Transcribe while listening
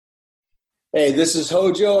Hey, this is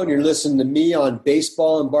Hojo, and you're listening to me on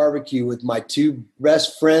Baseball and Barbecue with my two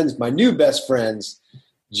best friends, my new best friends,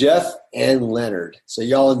 Jeff and Leonard. So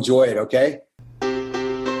y'all enjoy it, okay?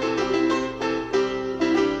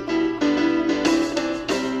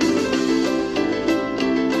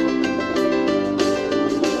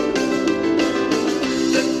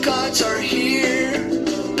 The gods are here,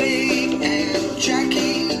 Big and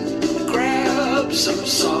Jackie. Grab some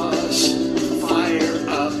sauce, fire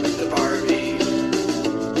up the Barbie.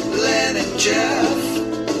 Len and Jeff,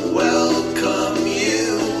 welcome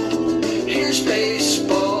you. Here's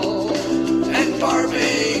baseball and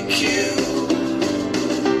barbecue.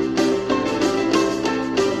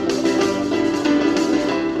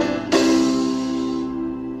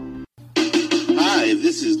 Hi,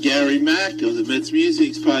 this is Gary Mack of the Mets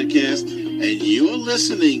Musics Podcast, and you're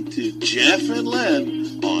listening to Jeff and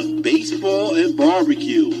Len on Baseball and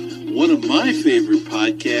Barbecue, one of my favorite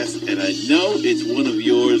podcasts, and I know it's one of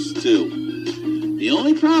yours too. The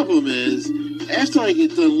only problem is, after I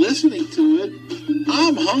get done listening to it,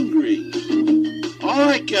 I'm hungry. All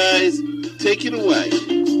right, guys, take it away.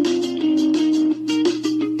 And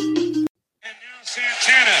now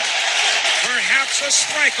Santana, perhaps a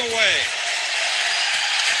strike away.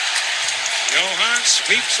 Johan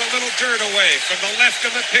sweeps a little dirt away from the left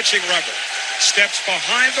of the pitching rubber. Steps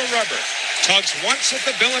behind the rubber. Tugs once at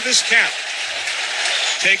the bill of his cap.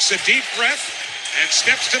 Takes a deep breath and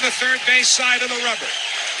steps to the third base side of the rubber.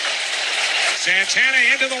 Santana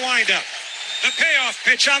into the windup. The payoff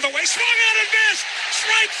pitch on the way. Swung out and missed.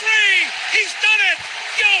 Strike three. He's done it.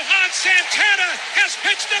 Johan Santana has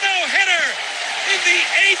pitched a no-hitter in the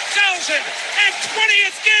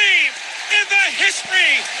 8,020th game in the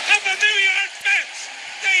history of the New York Mets.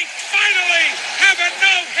 They finally have a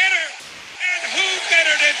no-hitter. And who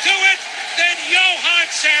better to do it than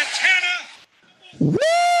Johan Santana?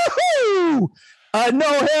 Woohoo! A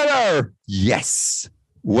no-hitter! Yes.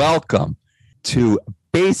 Welcome to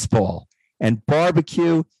Baseball and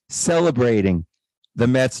Barbecue, celebrating the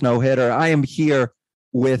Mets no-hitter. I am here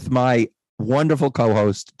with my wonderful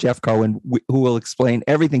co-host, Jeff Cohen, who will explain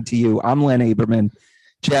everything to you. I'm Len Aberman.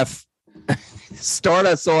 Jeff, start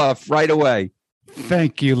us off right away.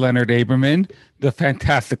 Thank you, Leonard Aberman, the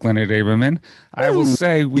fantastic Leonard Aberman. I will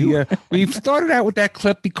say we've started out with that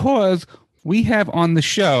clip because we have on the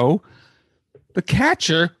show the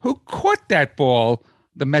catcher who caught that ball,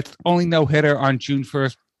 the Mets' only no-hitter on June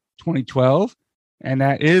 1st, 2012, and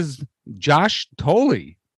that is Josh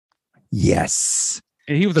Thole. Yes.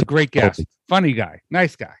 And he was a great guest. Funny guy.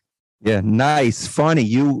 Nice guy. Yeah, nice. Funny.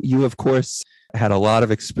 You of course, had a lot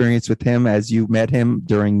of experience with him as you met him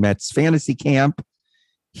during Mets fantasy camp.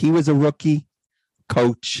 He was a rookie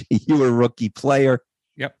coach. You were a rookie player.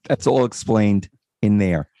 Yep. That's all explained in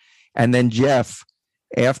there. And then Jeff,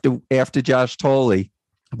 after Josh Thole,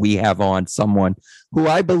 we have on someone who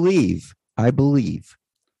I believe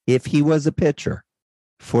if he was a pitcher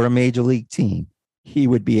for a major league team, he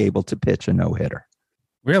would be able to pitch a no-hitter.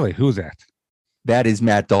 Really? Who's that? That is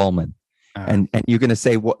Matt Dolman. And you're going to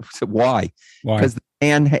say, why? Because the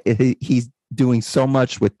man, he's doing so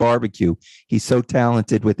much with barbecue. He's so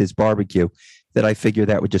talented with his barbecue that I figure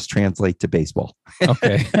that would just translate to baseball.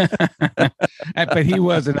 Okay. But he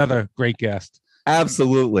was another great guest.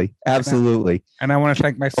 Absolutely. Absolutely. And I want to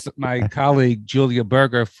thank my colleague, Julia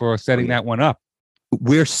Berger, for setting that one up.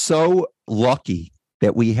 We're so lucky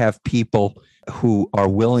that we have people who are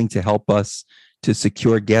willing to help us to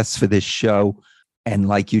secure guests for this show. And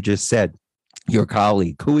like you just said, your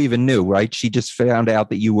colleague, who even knew, right? She just found out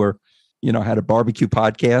that you were, had a barbecue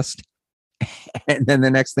podcast. And then the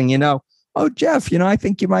next thing you know, oh, Jeff, I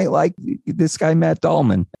think you might like this guy, Matt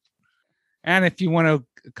Dolman. And if you want to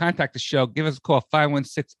contact the show, give us a call,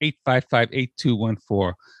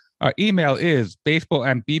 516-855-8214. Our email is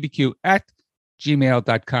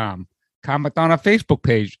baseballandbbq@gmail.com. Comment on our Facebook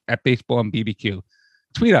page at Baseball and BBQ.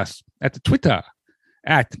 Tweet us at the Twitter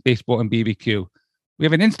at Baseball and BBQ. We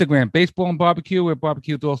have an Instagram, Baseball and Barbecue, where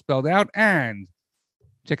barbecue is all spelled out. And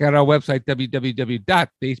check out our website,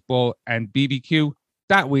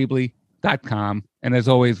 www.baseballandbbq.weebly.com. And as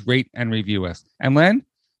always, rate and review us. And Len,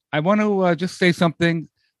 I want to just say something.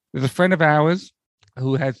 There's a friend of ours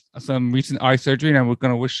who has some recent eye surgery, and we're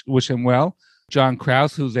going to wish him well. John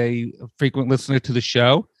Krause, who's a frequent listener to the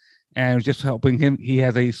show, and just helping him. He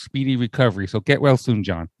has a speedy recovery. So get well soon,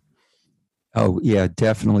 John. Oh, yeah,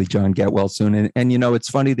 definitely, John. Get well soon. And it's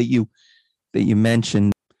funny that you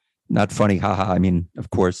mentioned, not funny, haha, I mean, of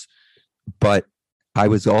course, but I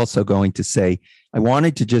was also going to say, I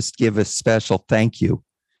wanted to just give a special thank you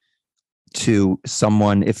to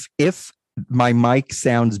someone. If my mic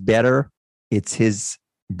sounds better, it's his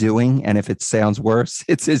doing. And if it sounds worse,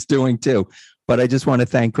 it's his doing too. But I just want to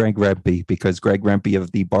thank Greg Rempe, because Greg Rempe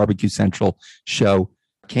of the Barbecue Central show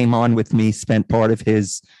came on with me, spent part of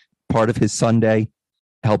his Sunday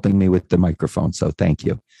helping me with the microphone. So thank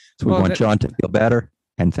you. So we want John to feel better,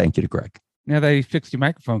 and thank you to Greg. Now that he fixed your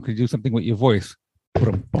microphone, could you do something with your voice?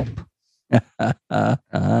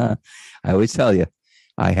 I always tell you,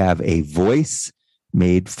 I have a voice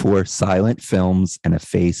made for silent films and a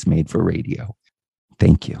face made for radio.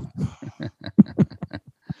 Thank you.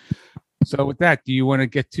 So with that, do you want to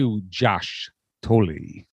get to Josh Thole?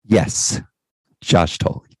 Yes, Josh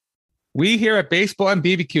Thole. We here at Baseball and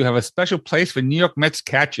BBQ have a special place for New York Mets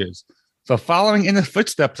catchers. So following in the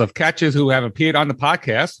footsteps of catchers who have appeared on the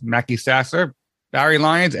podcast, Mackey Sasser, Barry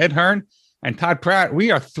Lyons, Ed Hearn, and Todd Pratt,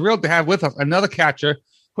 we are thrilled to have with us another catcher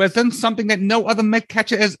who has done something that no other Met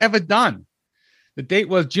catcher has ever done. The date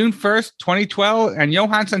was June 1st, 2012, and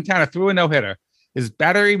Johan Santana threw a no-hitter. His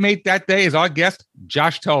battery mate that day is our guest,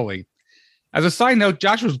 Josh Thole. As a side note,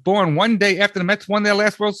 Josh was born one day after the Mets won their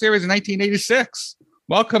last World Series in 1986.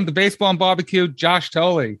 Welcome to Baseball and Barbecue, Josh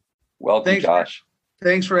Thole. Welcome, Josh.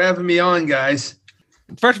 Thanks for having me on, guys.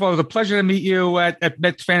 First of all, it was a pleasure to meet you at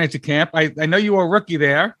Mets Fantasy Camp. I know you were a rookie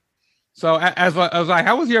there. So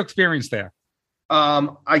how was your experience there?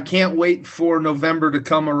 I can't wait for November to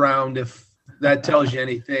come around, if that tells you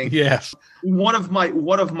anything. Yes. One of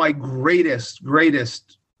my greatest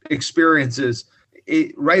experiences,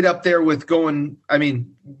 right up there with being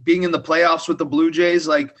in the playoffs with the Blue Jays,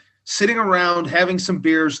 like sitting around, having some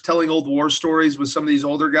beers, telling old war stories with some of these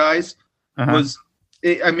older guys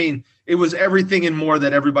it was everything and more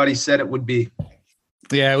that everybody said it would be.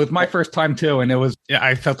 Yeah, it was my first time too. And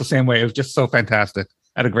I felt the same way. It was just so fantastic.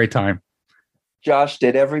 I had a great time. Josh,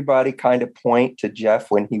 did everybody kind of point to Jeff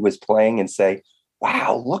when he was playing and say,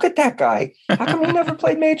 wow, look at that guy. How come he never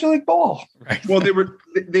played Major League Ball? Right. Well,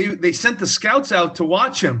 they sent the scouts out to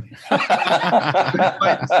watch him.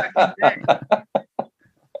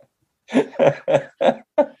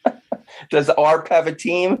 Does ARP have a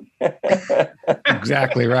team?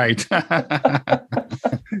 Exactly right.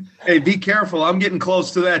 Hey, be careful. I'm getting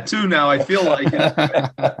close to that too now. I feel like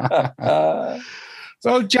it.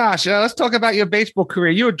 So, Josh, let's talk about your baseball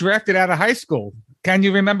career. You were drafted out of high school. Can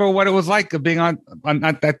you remember what it was like being on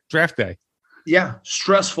that draft day? Yeah,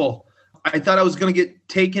 stressful. I thought I was going to get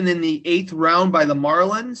taken in the 8th round by the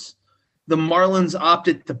Marlins. The Marlins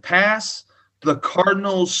opted to pass. The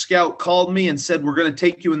Cardinals scout called me and said, we're going to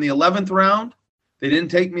take you in the 11th round. They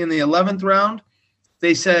didn't take me in the 11th round.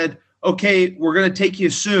 They said, okay, we're going to take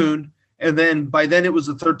you soon. And then by then it was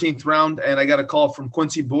the 13th round, and I got a call from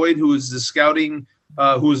Quincy Boyd, who was the scouting,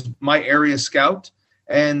 who was my area scout,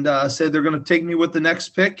 and said they're going to take me with the next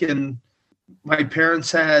pick. And my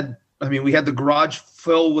parents we had the garage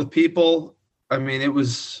filled with people. It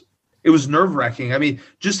was nerve-wracking.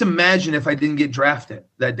 Just imagine if I didn't get drafted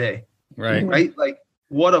that day. Right. Like,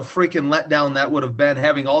 what a freaking letdown that would have been,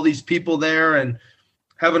 having all these people there and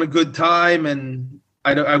having a good time. And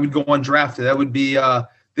I would go undrafted. That would be,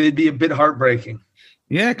 it'd be a bit heartbreaking.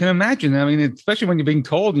 Yeah, I can imagine. Especially when you're being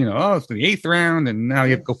told, it's the 8th round and now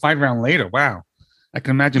you have to go 5 rounds later. Wow. I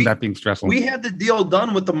can imagine that being stressful. We had the deal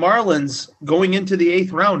done with the Marlins going into the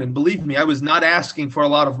 8th round. And believe me, I was not asking for a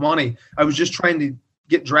lot of money. I was just trying to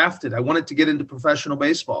get drafted. I wanted to get into professional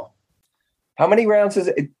baseball. How many rounds is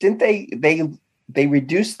it? Didn't they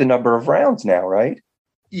reduce the number of rounds now, right?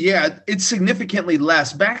 Yeah, it's significantly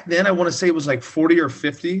less. Back then, I want to say it was like 40 or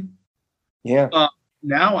 50. Yeah.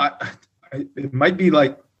 Now it might be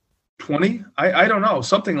like 20. I don't know.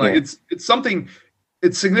 Something like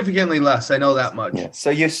it's significantly less. I know that much. Yeah. So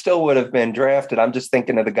you still would have been drafted. I'm just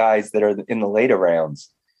thinking of the guys that are in the later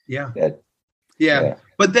rounds. Yeah. Yeah.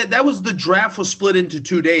 But that was, the draft was split into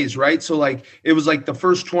 2 days, right? So like it was like the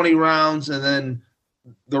first 20 rounds and then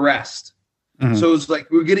the rest. Mm-hmm. So it was like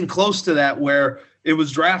we were getting close to that where it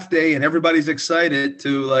was draft day and everybody's excited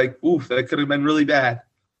to like, oof, that could have been really bad.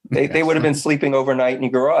 They would have been sleeping overnight in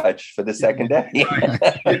your garage for the second day.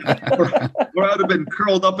 Or I would have been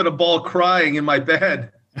curled up in a ball crying in my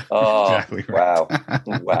bed. Oh, exactly right.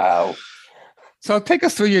 Wow. So take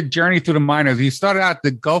us through your journey through the minors. You started out the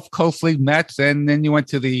Gulf Coast League Mets, and then you went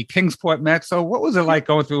to the Kingsport Mets. So what was it like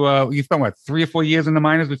going through, you spent, 3 or 4 years in the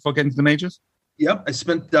minors before getting to the majors? Yep. I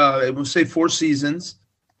spent, I would say 4 seasons.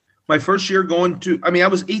 My first year I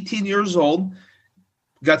was 18 years old,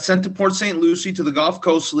 got sent to Port St. Lucie to the Gulf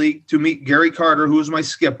Coast League to meet Gary Carter, who was my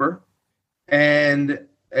skipper. And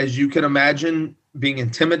as you can imagine, being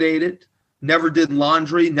intimidated, never did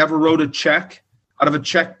laundry, never wrote a check out of a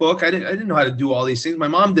checkbook. I didn't know how to do all these things. My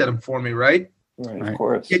mom did them for me, right? Right, of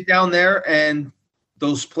course. Get down there, and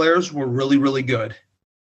those players were really, really good.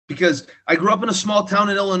 because I grew up in a small town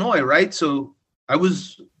in Illinois, right? So I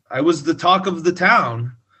was the talk of the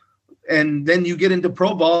town. And then you get into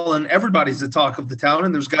pro ball and everybody's the talk of the town,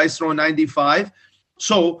 and there's guys throwing 95.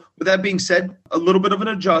 So with that being said, a little bit of an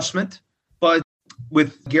adjustment, but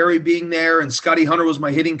with Gary being there and Scotty Hunter was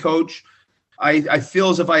my hitting coach, I feel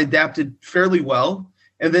as if I adapted fairly well.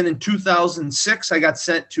 And then in 2006, I got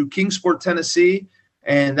sent to Kingsport, Tennessee.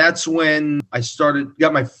 And that's when I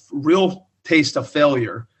got my real taste of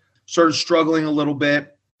failure. Started struggling a little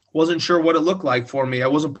bit. Wasn't sure what it looked like for me. I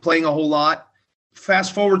wasn't playing a whole lot.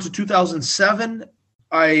 Fast forward to 2007,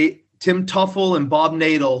 Tim Tuffle and Bob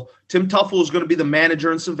Nadel. Tim Tuffle was going to be the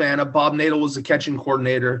manager in Savannah. Bob Nadel was the catching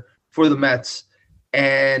coordinator for the Mets.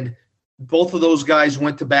 And both of those guys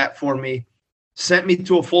went to bat for me, sent me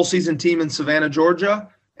to a full season team in Savannah, Georgia.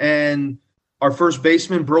 And our first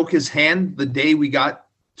baseman broke his hand the day we got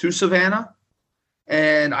to Savannah.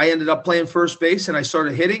 And I ended up playing first base and I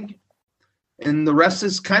started hitting. And the rest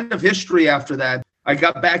is kind of history after that. I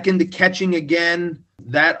got back into catching again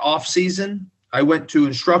that off season. I went to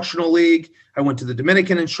Instructional League. I went to the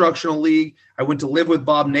Dominican Instructional League. I went to live with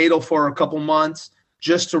Bob Nadel for a couple months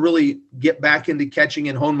just to really get back into catching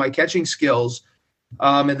and hone my catching skills.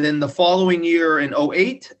 And then the following year in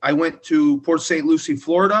 2008, I went to Port St. Lucie,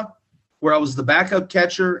 Florida, where I was the backup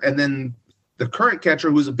catcher. And then the current catcher,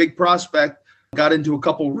 who was a big prospect, got into a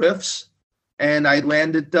couple riffs. And I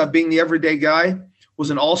landed being the everyday guy,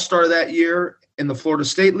 was an all-star that year in the Florida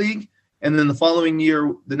State League. And then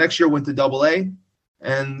the next year went to AA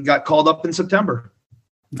and got called up in September.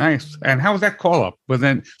 Nice. And how was that call up? But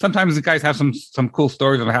then sometimes the guys have some cool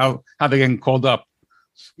stories of how they get called up.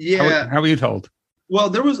 Yeah. How were you told? Well,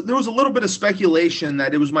 there was a little bit of speculation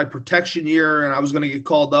that it was my protection year and I was going to get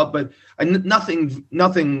called up, but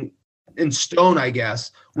nothing in stone, I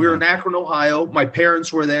guess. We were in Akron, Ohio. My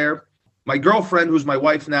parents were there. My girlfriend, who's my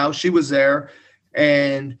wife now, she was there.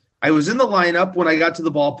 And I was in the lineup when I got to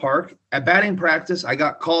the ballpark. At batting practice, I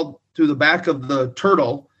got called to the back of the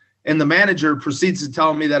turtle, and the manager proceeds to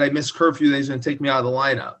tell me that I missed curfew and he's going to take me out of the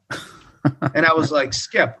lineup. And I was like,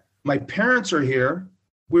 Skip, my parents are here.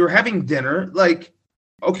 We were having dinner. Like,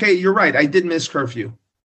 okay, you're right. I did miss curfew.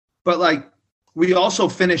 But, like, we also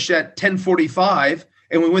finished at 10:45,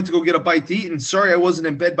 and we went to go get a bite to eat. And sorry I wasn't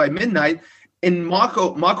in bed by midnight. And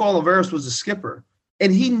Mako Oliveras was a skipper.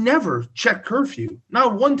 And he never checked curfew,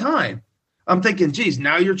 not one time. I'm thinking, geez,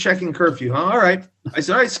 now you're checking curfew, huh? All right. I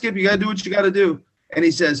said, all right, Skip, you got to do what you got to do. And he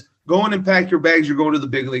says, go in and pack your bags. You're going to the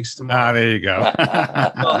big leagues tomorrow. Ah, there you go.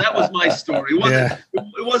 Well, that was my story.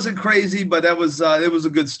 It wasn't crazy, but it was a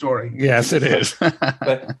good story. Yes, it is.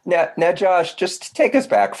 But now, Josh, just take us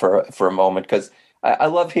back for a moment, because I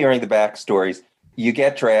love hearing the backstories. You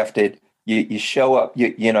get drafted, you show up,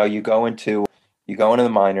 you go into the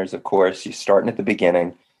minors, of course. You're starting at the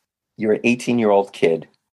beginning. You're an 18-year-old kid.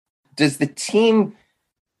 Does the team,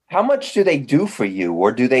 how much do they do for you?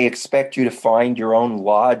 Or do they expect you to find your own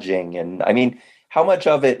lodging? And I mean, how much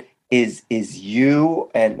of it is you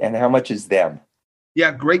and how much is them?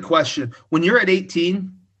 Yeah, great question. When you're at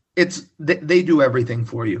 18, they do everything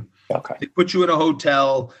for you. Okay. They put you in a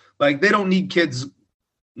hotel. Like, they don't need kids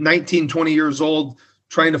 19, 20 years old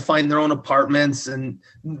trying to find their own apartments, and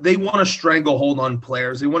they want to stranglehold on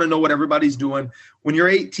players. They want to know what everybody's doing. When you're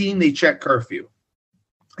 18, they check curfew,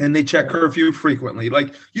 and they check curfew frequently.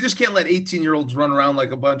 Like, you just can't let 18-year-olds run around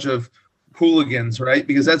like a bunch of hooligans, right?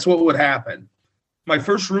 Because that's what would happen. My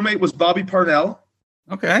first roommate was Bobby Parnell.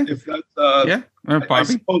 Okay. If that's Bobby. I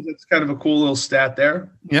suppose that's kind of a cool little stat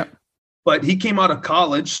there. Yeah. But he came out of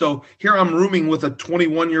college, so here I'm rooming with a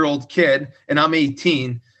 21-year-old kid, and I'm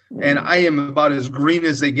 18. And I am about as green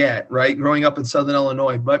as they get, right? Growing up in Southern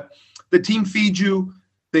Illinois. But the team feeds you.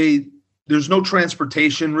 There's no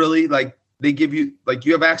transportation really. Like, they give you, like,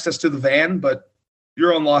 you have access to the van, but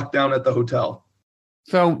you're on lockdown at the hotel.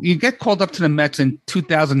 So you get called up to the Mets in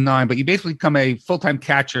 2009, but you basically become a full-time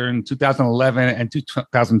catcher in 2011 and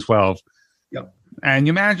 2012. Yep. And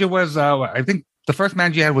your manager was, I think the first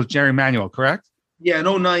manager you had was Jerry Manuel, correct? Yeah, in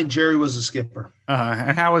 2009, Jerry was a skipper.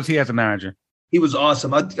 And how was he as a manager? He was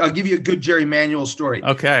awesome. I'll give you a good Jerry Manuel story.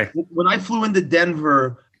 Okay. When I flew into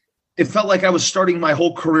Denver, it felt like I was starting my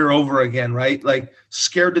whole career over again, right? Like,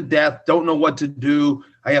 scared to death, don't know what to do.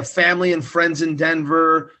 I have family and friends in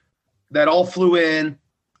Denver that all flew in.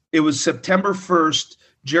 It was September 1st.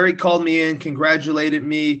 Jerry called me in, congratulated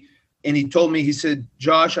me, and he told me, he said,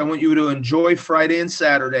 Josh, I want you to enjoy Friday and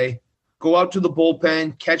Saturday. Go out to the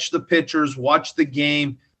bullpen, catch the pitchers, watch the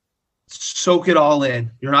game, soak it all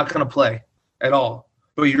in. You're not going to play at all,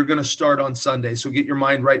 but you're going to start on Sunday. So get your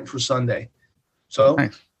mind right for Sunday. So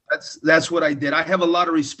nice. that's what I did. I have a lot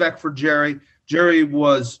of respect for Jerry. Jerry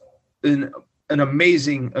was an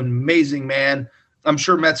amazing man. I'm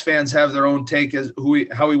sure Mets fans have their own take as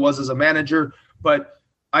how he was as a manager, but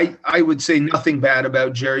I would say nothing bad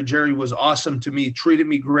about Jerry. Jerry was awesome to me, treated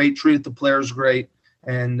me great, treated the players great,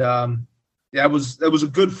 and that was a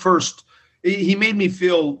good first. He made me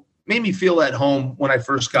feel at home when I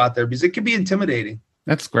first got there because it can be intimidating.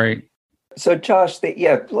 That's great. So Josh,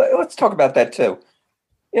 let's talk about that too.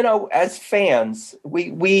 As fans,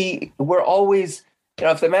 we're always,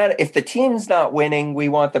 if the team's not winning, we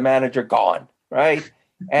want the manager gone, right?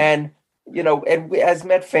 And as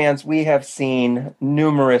Met fans, we have seen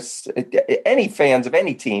numerous. Any fans of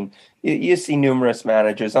any team, you see numerous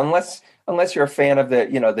managers, unless you're a fan of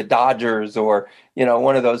the Dodgers or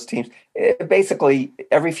one of those teams. Basically,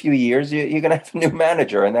 every few years you're going to have a new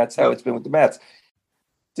manager, and that's how it's been with the Mets.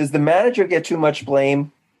 Does the manager get too much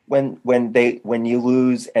blame when you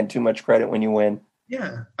lose and too much credit when you win?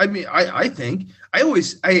 Yeah, I mean, I think I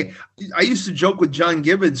used to joke with John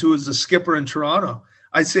Gibbons, who was the skipper in Toronto.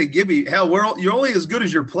 I say, Gibby, hell, you're only as good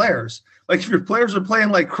as your players. Like if your players are playing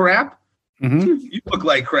like crap, you look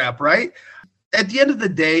like crap, right? At the end of the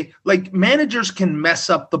day, like managers can mess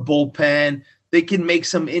up the bullpen. They can make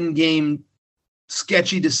some in-game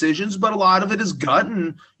sketchy decisions, but a lot of it is gut,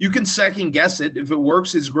 and you can second guess it. If it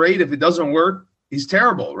works, it's great. If it doesn't work, he's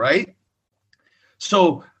terrible, right?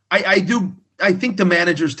 So I think the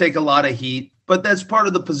managers take a lot of heat, but that's part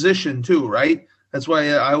of the position too, right? That's why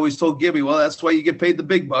I always told Gibby, well, that's why you get paid the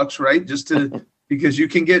big bucks, right? Because you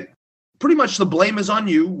can get pretty much the blame is on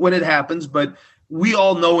you when it happens, but we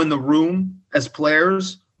all know in the room as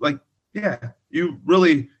players, like, yeah, you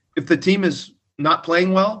really, if the team is not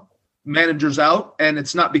playing well, manager's out, and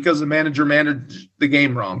it's not because the manager managed the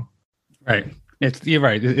game wrong. Right. You're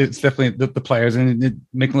right. It's definitely the players, and it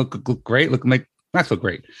make them look great, not so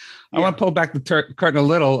great. I want to pull back the curtain a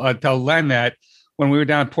little, tell Len that when we were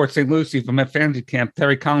down at Port St. Lucie for Met Fantasy Camp,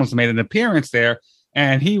 Terry Collins made an appearance there,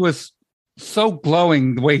 and he was so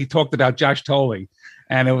glowing the way he talked about Josh Tolley.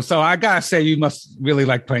 And it was, so I got to say, you must really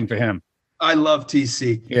like playing for him. I love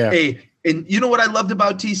TC. Yeah. Hey, and you know what I loved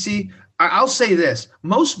about TC? I'll say this.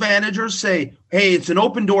 Most managers say, hey, it's an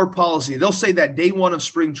open door policy. They'll say that day one of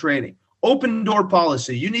spring training. Open door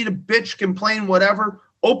policy. You need a bitch, complain, whatever,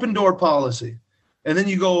 open door policy. And then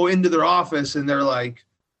you go into their office and they're like,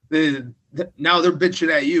 now they're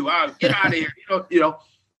bitching at you. Oh, get out of here.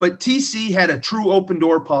 But TC had a true open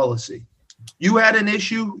door policy. You had an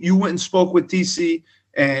issue, you went and spoke with TC,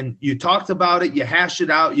 and you talked about it, you hashed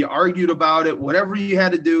it out, you argued about it, whatever you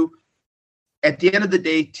had to do. At the end of the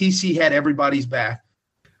day, TC had everybody's back.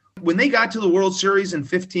 When they got to the World Series in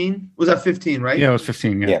 15, was that 15, right? Yeah, it was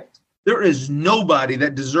 15, yeah. There is nobody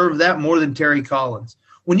that deserved that more than Terry Collins.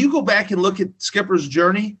 When you go back and look at Skipper's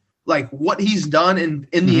journey, like what he's done in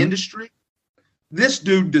the industry, this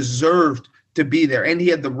dude deserved to be there. And he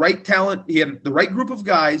had the right talent, he had the right group of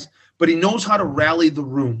guys, but he knows how to rally the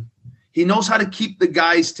room. He knows how to keep the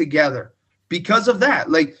guys together. Because of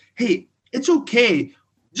that, like, hey, it's okay.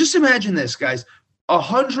 Just imagine this, guys.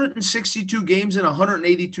 162 games in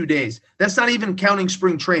 182 days. That's not even counting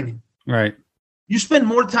spring training. Right. You spend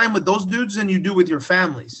more time with those dudes than you do with your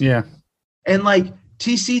families. Yeah. And like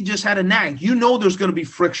TC just had a nag. There's going to be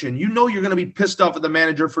friction. You're going to be pissed off at the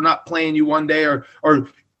manager for not playing you one day or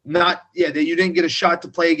not. Yeah, that you didn't get a shot to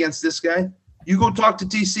play against this guy. You go talk to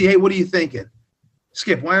TC. Hey, what are you thinking?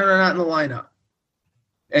 Skip, why aren't I not in the lineup?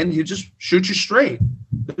 And he just shoots you straight.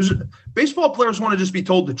 Baseball players want to just be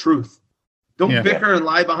told the truth. Don't bicker and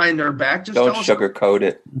lie behind their back. Just don't sugarcoat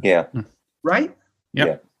it. Yeah. Right? Yep.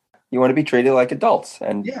 Yeah. You want to be treated like adults.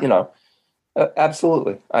 And,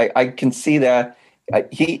 absolutely. I can see that.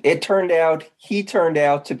 He turned out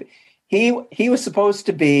to be, he was supposed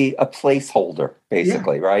to be a placeholder,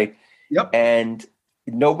 basically, right? Yep. And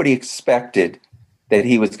nobody expected that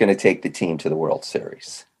he was going to take the team to the World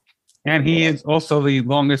Series. And he is also the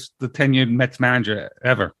tenured Mets manager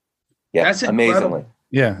ever. Yeah, that's amazingly.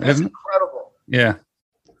 Yeah, that's incredible. Yeah,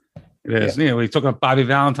 it is. Yeah. We talk about Bobby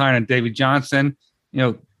Valentine and David Johnson.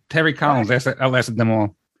 Terry Collins outlasted them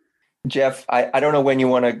all. Jeff, I don't know when you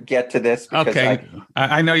want to get to this. Okay,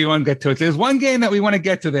 I know you want to get to it. There's one game that we want to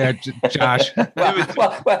get to there, Josh.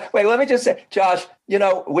 well, wait, let me just say, Josh,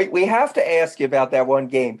 we have to ask you about that one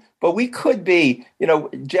game, but we could be,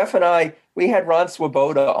 Jeff and I, we had Ron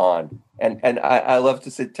Swoboda on, and I love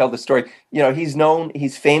to tell the story.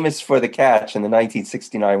 He's famous for the catch in the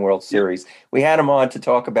 1969 World Series. We had him on to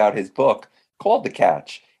talk about his book called The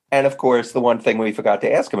Catch. And of course, the one thing we forgot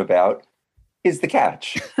to ask him about is the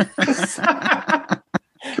catch. Come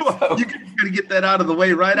on, you got to get that out of the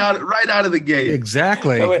way right out of the gate.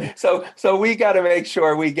 Exactly. So we got to make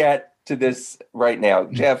sure we get to this right now.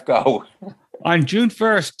 Jeff, go. On June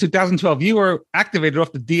 1st, 2012, you were activated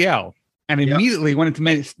off the DL and immediately went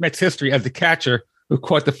into Mets history as the catcher who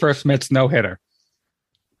caught the first Mets no-hitter.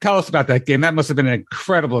 Tell us about that game. That must have been an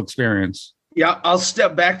incredible experience. Yeah, I'll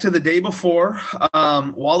step back to the day before.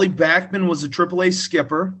 Wally Backman was a AAA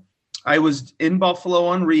skipper. I was in Buffalo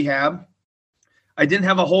on rehab. I didn't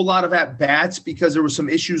have a whole lot of at-bats because there were some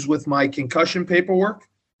issues with my concussion paperwork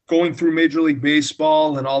going through Major League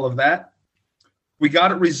Baseball and all of that. We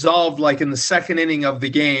got it resolved like in the second inning of the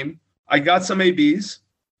game. I got some ABs,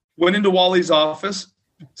 went into Wally's office,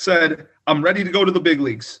 said, I'm ready to go to the big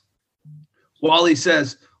leagues. Wally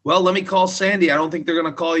says, well, let me call Sandy. I don't think they're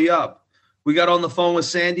going to call you up. We got on the phone with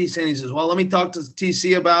Sandy. Sandy says, well, let me talk to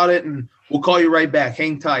TC about it, and we'll call you right back.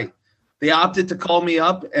 Hang tight. They opted to call me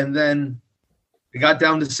up, and then we got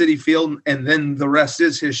down to Citi Field, and then the rest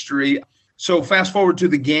is history. So fast forward to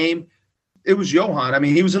the game. It was Johan. I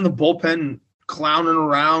mean, he was in the bullpen clowning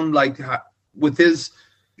around like with his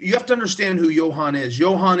 – you have to understand who Johan is.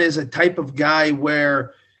 Johan is a type of guy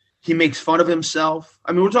where he makes fun of himself.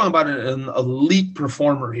 I mean, we're talking about an elite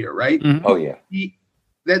performer here, right? Mm-hmm. Oh, yeah.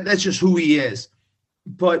 That's just who he is.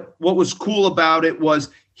 But what was cool about it was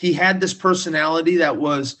he had this personality that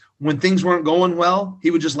was when things weren't going well,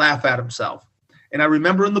 he would just laugh at himself. And I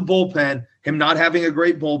remember in the bullpen, him not having a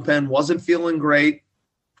great bullpen, wasn't feeling great.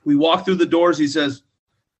 We walk through the doors. He says,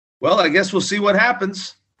 well, I guess we'll see what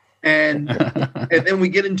happens. And and then we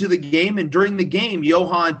get into the game. And during the game,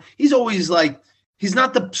 Johan, he's always like, he's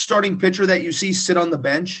not the starting pitcher that you see sit on the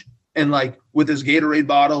bench and like with his Gatorade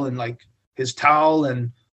bottle and like his towel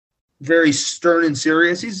and very stern and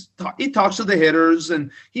serious. He talks to the hitters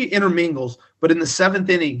and he intermingles. But in the seventh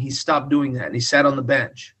inning, he stopped doing that and he sat on the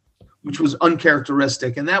bench, which was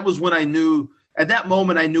uncharacteristic. And that was when I knew, at that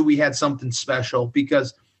moment, I knew we had something special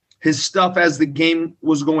because his stuff as the game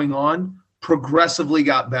was going on progressively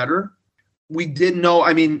got better. We didn't know.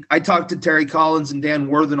 I mean, I talked to Terry Collins and Dan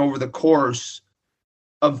Worthen over the course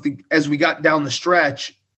of as we got down the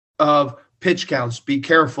stretch of pitch counts. Be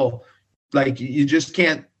careful. Like you just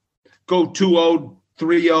can't go 2-0,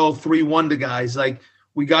 3-0, 3-1 to guys. Like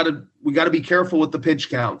we got to be careful with the pitch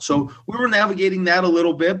count. So we were navigating that a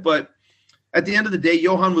little bit, but at the end of the day,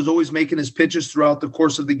 Johan was always making his pitches throughout the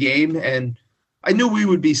course of the game, and I knew we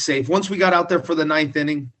would be safe. Once we got out there for the ninth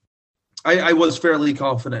inning, I was fairly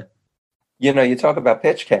confident. You know, you talk about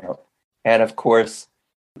pitch count, and of course,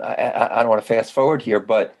 I don't want to fast forward here,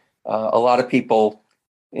 but a lot of people,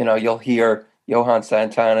 you know, you'll hear Johan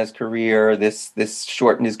Santana's career, this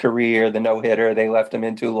shortened his career, the no-hitter, they left him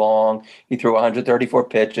in too long, he threw 134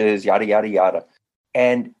 pitches, yada, yada, yada.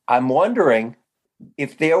 And I'm wondering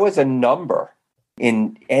if there was a number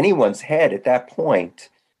in anyone's head at that point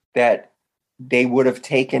that they would have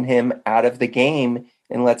taken him out of the game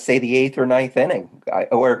in, let's say, the eighth or ninth inning?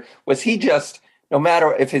 Or was he just, no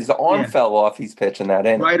matter if his arm fell off, he's pitching that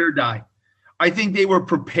inning? Ride or die. I think they were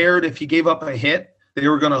prepared if he gave up a hit, they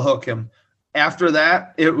were going to hook him. After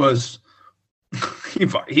that, it was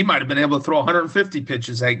he might have been able to throw 150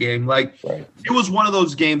 pitches that game. Like It was one of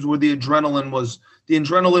those games where the adrenaline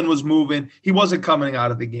was moving. He wasn't coming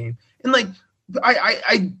out of the game. And like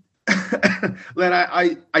Len,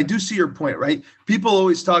 I do see your point, right? People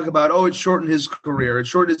always talk about, it shortened his career.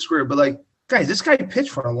 But like, guys, this guy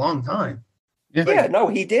pitched for a long time. Yeah, no,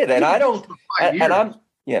 he did. And I don't, and I'm,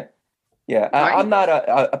 I'm not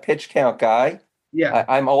a pitch count guy. Yeah,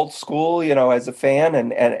 I'm old school, you know, as a fan.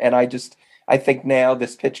 And I think now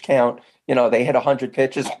this pitch count, you know, they hit 100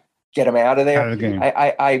 pitches, get them out of there. Out of the game.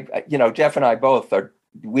 I you know, Jeff and I both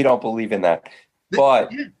we don't believe in that.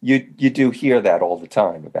 But you do hear that all the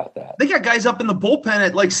time about that. They got guys up in the bullpen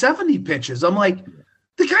at like 70 pitches. I'm like,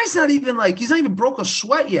 the guy's not even like, he's not even broke a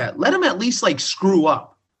sweat yet. Let him at least like screw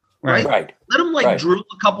up. Right. Let him like drill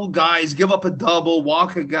a couple guys, give up a double,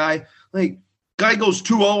 walk a guy. Like, guy goes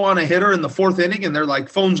 2-0 on a hitter in the fourth inning and they're like,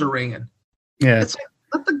 phones are ringing. Yeah. It's like,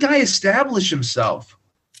 let the guy establish himself.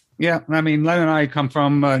 Yeah. I mean, Len and I come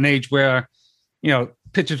from an age where, you know,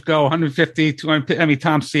 pitchers go 150, 200. I mean,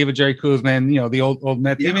 Tom Seaver, Jerry Kuzman, you know, the old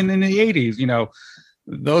Mets, even in the 80s, you know,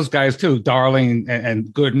 those guys too, Darling and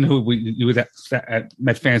Gooden, who we was at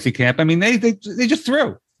Met Fantasy Camp. I mean, they just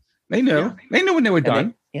threw. They knew. Yeah. They knew when they were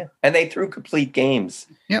done. And they threw complete games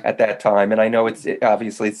at that time. And I know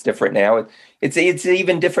obviously it's different now. It's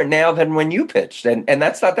even different now than when you pitched, and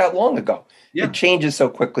that's not that long ago. Yeah. It changes so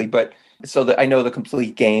quickly. But I know the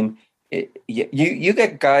complete game. You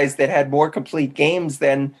get guys that had more complete games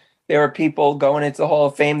than there are people going into the Hall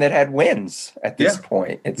of Fame that had wins at this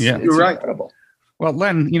point. It's You're incredible. Right. Well,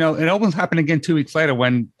 Len, you know, it almost happened again 2 weeks later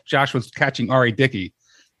when Josh was catching R.A. Dickey.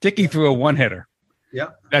 Dickey threw a one-hitter. Yeah.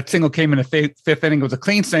 That single came in the fifth inning. It was a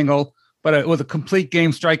clean single, but it was a complete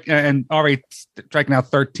game strike, and already striking out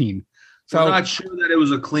 13. So I'm not sure that it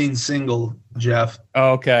was a clean single, Jeff.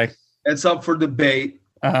 Okay. It's up for debate.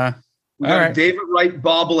 Uh-huh. We got All a right. David Wright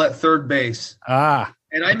bobble at third base.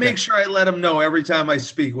 And I make sure I let him know every time I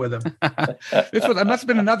speak with him. It must have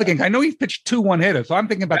been another game. I know he pitched 2 1-hitters, so I'm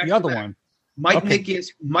thinking about the other Back-to-back. one. Mike Okay.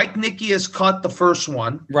 Nikias caught the first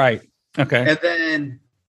one. Right. Okay. And then,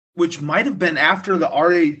 which might have been after the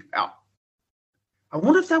RA. I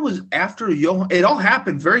wonder if that was after Johan. It all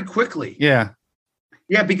happened very quickly. Yeah.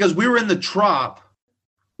 Yeah, because we were in the Trop.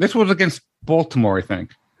 This was against Baltimore, I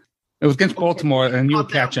think. It was against Baltimore, and you were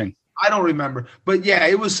Not that catching. I don't remember, but yeah,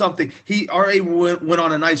 it was something. RA went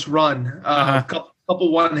on a nice run, a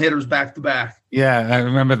couple one hitters back to back. Yeah, I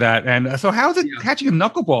remember that. And so how's it catching a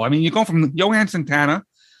knuckleball? I mean, you're going from Johan Santana,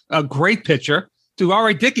 a great pitcher, to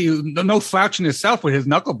R.A. Dickey, no slouch in himself with his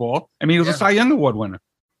knuckleball. I mean, he was a Cy Young Award winner.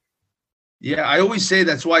 Yeah, I always say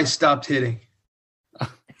that's why I stopped hitting.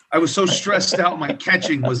 I was so stressed out. My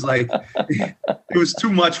catching was like, it was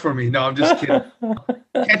too much for me. No, I'm just kidding.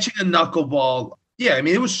 Catching a knuckleball. Yeah, I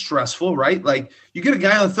mean, it was stressful, right? Like, you get a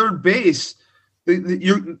guy on third base,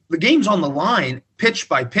 the game's on the line, pitch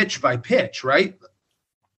by pitch by pitch, right?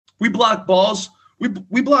 We block balls.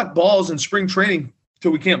 We block balls in spring training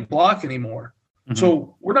till we can't block anymore. Mm-hmm.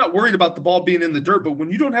 So we're not worried about the ball being in the dirt. But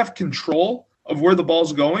when you don't have control of where the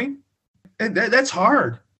ball's going, that's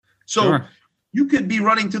hard. So you could be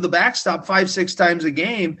running to the backstop 5-6 times a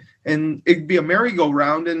game, and it'd be a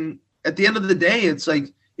merry-go-round. And at the end of the day, it's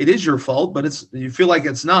like, it is your fault, but you feel like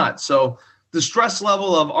it's not. So the stress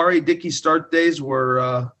level of R.A. Dickey start days it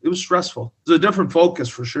was stressful. It was a different focus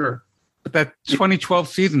for sure. But that 2012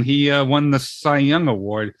 season, he won the Cy Young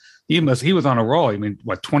Award. He was on a roll. I mean,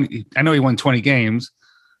 20? I know he won 20 games.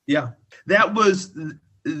 Yeah,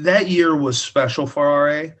 that year was special for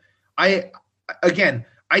R.A. I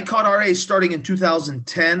caught R.A. starting in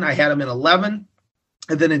 2010. I had him in 11,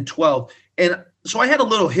 and then in 12, and so I had a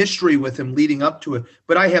little history with him leading up to it,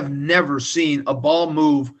 but I have never seen a ball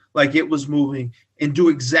move like it was moving and do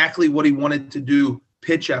exactly what he wanted to do,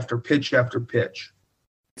 pitch after pitch after pitch.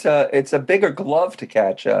 It's a bigger glove to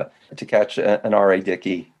catch an R.A.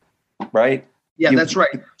 Dickey, right? Yeah, that's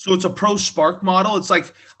right. So it's a Pro Spark model. It's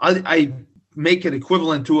like I make it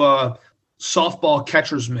equivalent to a softball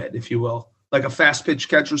catcher's mitt, if you will, like a fast pitch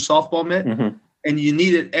catcher's softball mitt. Mm-hmm. And you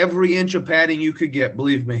need it every inch of padding you could get,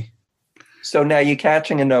 believe me. So now you're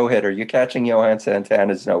catching a no-hitter. You're catching Johan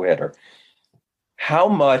Santana's no-hitter. How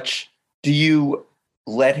much do you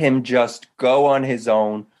let him just go on his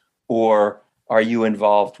own, or are you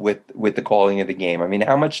involved with the calling of the game? I mean,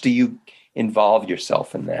 how much do you involve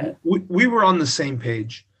yourself in that? We were on the same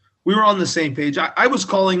page. I was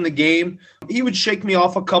calling the game. He would shake me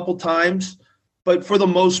off a couple times, but for the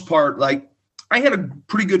most part, like, I had a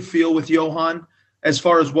pretty good feel with Johan as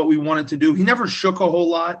far as what we wanted to do. He never shook a whole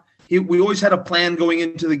lot. We always had a plan going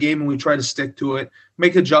into the game, and we try to stick to it,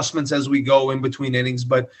 make adjustments as we go in between innings.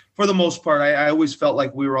 But for the most part, I always felt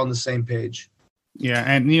like we were on the same page. Yeah,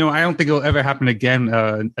 and, I don't think it'll ever happen again,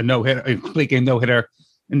 a no-hitter, a complete game no-hitter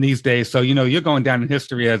in these days. So, you're going down in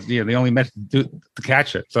history as the only method to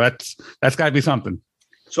catch it. So that's got to be something.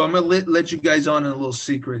 So I'm going to let you guys on in a little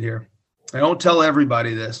secret here. I don't tell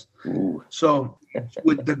everybody this. Ooh. So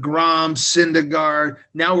with DeGrom, Syndergaard,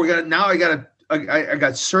 I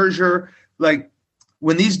got Scherzer. Like,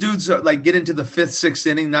 when these dudes get into the 5th, 6th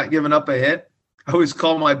inning, not giving up a hit, I always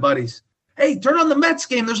call my buddies. Hey, turn on the Mets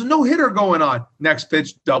game. There's a no-hitter going on. Next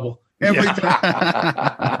pitch, double. Every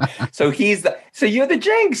time. So you're the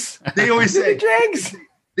jinx. They always say the jinx.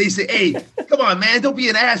 They say, hey, come on, man, don't be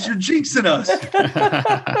an ass. You're jinxing us.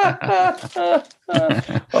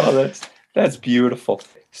 Oh, that's beautiful.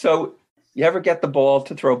 So you ever get the ball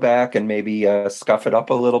to throw back and maybe scuff it up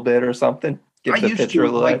a little bit or something? I used to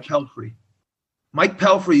with Mike Pelfrey. Mike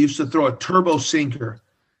Pelfrey used to throw a turbo sinker.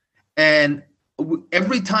 And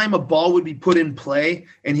every time a ball would be put in play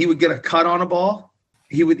and he would get a cut on a ball,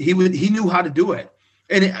 he knew how to do it.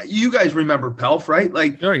 And you guys remember Pelf, right?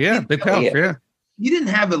 Like, oh yeah, big Pelf, yeah. He didn't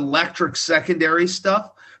have electric secondary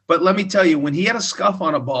stuff, but let me tell you, when he had a scuff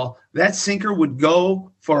on a ball, that sinker would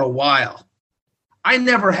go for a while. I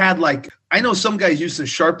never had I know some guys used to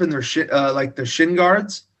sharpen their their shin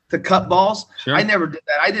guards to cut balls. Sure. I never did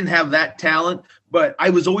that. I didn't have that talent, but I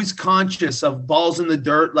was always conscious of balls in the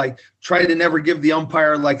dirt, try to never give the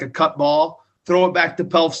umpire a cut ball, throw it back to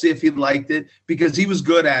Pelf, see if he liked it, because he was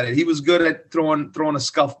good at it. He was good at throwing a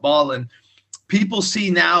scuff ball. And people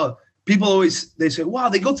see now, they say, wow,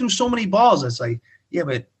 they go through so many balls. It's like, yeah,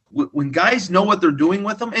 but when guys know what they're doing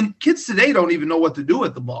with them, and kids today don't even know what to do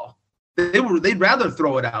with the ball. they'd rather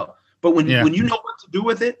throw it out. But when you know what to do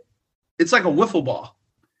with it, it's like a wiffle ball.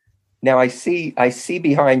 Now I see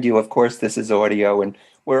behind you. Of course, this is audio, and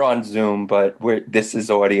we're on Zoom, but this is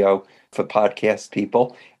audio for podcast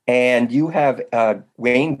people. And you have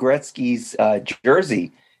Wayne Gretzky's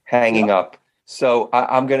jersey hanging up. So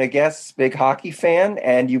I'm going to guess big hockey fan,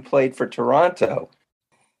 and you played for Toronto.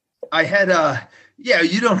 I had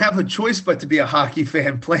you don't have a choice but to be a hockey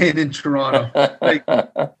fan playing in Toronto.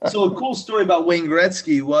 So a cool story about Wayne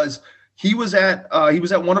Gretzky was he was at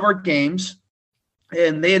one of our games,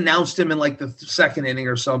 and they announced him in like the second inning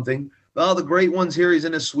or something. Oh, the great one's here. He's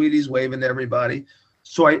in his suite. He's waving to everybody.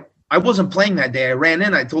 So I wasn't playing that day. I ran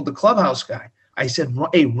in. I told the clubhouse guy. I said,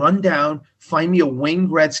 hey, run down, find me a Wayne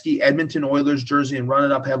Gretzky Edmonton Oilers jersey and run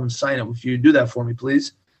it up, have him sign it. If you do that for me,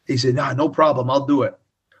 please. He said, no problem. I'll do it.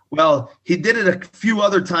 Well, he did it a few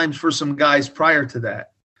other times for some guys prior to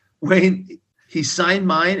that. Wayne, he signed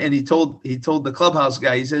mine, and he told the clubhouse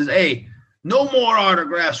guy, he says, hey, no more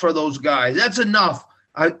autographs for those guys. That's enough.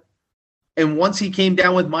 And once he came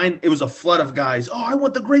down with mine, it was a flood of guys. Oh, I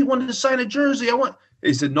want the great one to sign a jersey.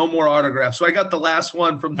 He said, no more autographs. So I got the last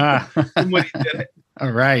one from when he did it. All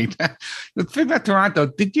right. The thing about Toronto,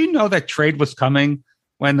 did you know that trade was coming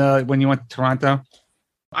when you went to Toronto?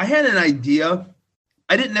 I had an idea.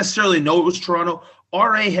 I didn't necessarily know it was Toronto.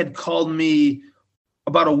 RA had called me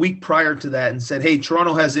about a week prior to that and said, hey,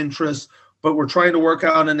 Toronto has interest, but we're trying to work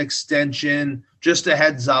out an extension. Just a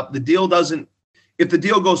heads up. If the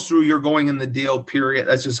deal goes through, you're going in the deal, period.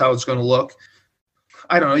 That's just how it's going to look.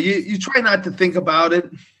 I don't know. You try not to think about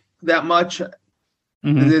it that much.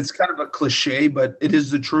 Mm-hmm. It's kind of a cliche, but it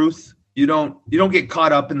is the truth. You don't get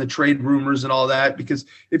caught up in the trade rumors and all that, because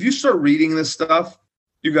if you start reading this stuff,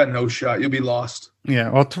 you got no shot. You'll be lost. Yeah.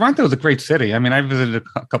 Well, Toronto is a great city. I mean, I visited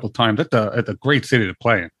a couple of times. It's a great city to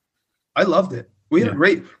play in. I loved it. We had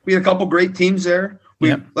a couple great teams there.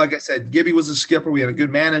 Like I said, Gibby was a skipper. We had a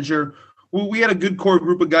good manager. We had a good core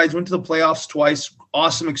group of guys. Went to the playoffs twice.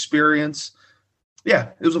 Awesome experience. Yeah,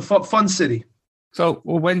 it was a fun city. So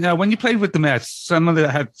when you played with the Mets, some of them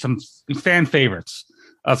had some fan favorites.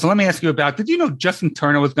 So let me ask you about, did you know Justin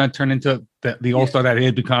Turner was going to turn into the All-Star that he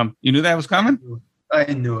had become? You knew that was coming?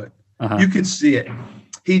 I knew it. Uh-huh. You could see it.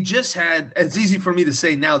 He just had, it's easy for me to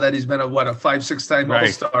say now that he's been a 5-6 time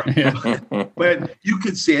All-Star. Yeah. But you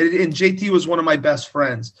could see it. And JT was one of my best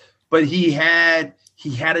friends. But he had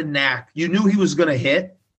a knack. You knew he was going to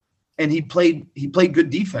hit, and he played good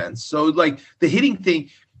defense. So like the hitting thing,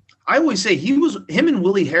 I always say him and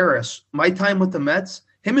Willie Harris, my time with the Mets,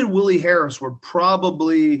 him and Willie Harris were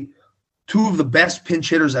probably two of the best pinch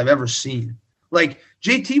hitters I've ever seen. Like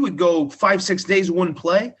JT would go 5-6 days, wouldn't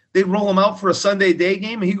play. They'd roll him out for a Sunday day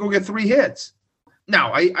game, and he'd go get 3 hits.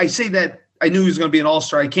 Now, I say that I knew he was going to be an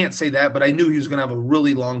all-star. I can't say that, but I knew he was going to have a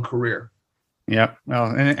really long career. Yeah. Well,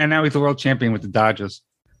 and now he's the world champion with the Dodgers.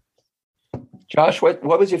 Josh, what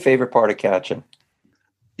was your favorite part of catching?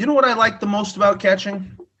 You know what I liked the most about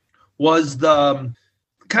catching was the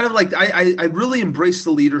kind of like I really embraced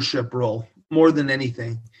the leadership role more than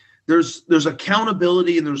anything. There's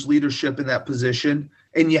accountability and there's leadership in that position,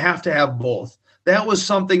 and you have to have both. That was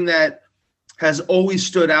something that has always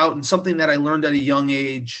stood out, and something that I learned at a young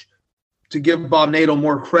age. To give Bob Nato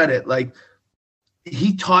more credit, like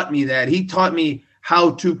he taught me that. He taught me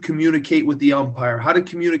how to communicate with the umpire, how to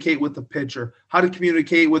communicate with the pitcher, how to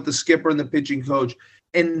communicate with the skipper and the pitching coach.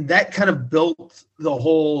 And that kind of built the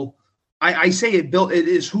whole, it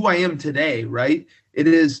is who I am today, right? It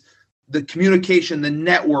is the communication, the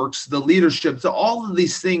networks, the leadership, so all of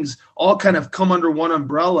these things all kind of come under one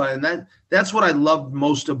umbrella. And that's what I loved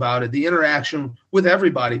most about it, the interaction with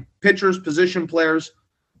everybody, pitchers, position players,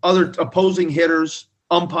 other opposing hitters,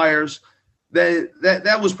 umpires.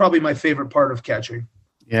 That was probably my favorite part of catching.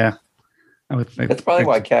 Yeah. I would think that's probably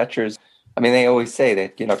why catchers, I mean, they always say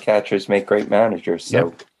that, catchers make great managers.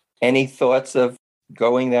 So Any thoughts of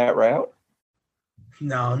going that route?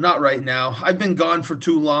 No, not right now. I've been gone for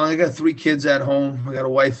too long. I got 3 kids at home. I got a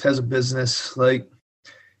wife, has a business. Like,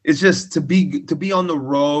 it's just to be on the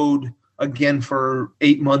road again for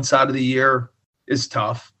 8 months out of the year is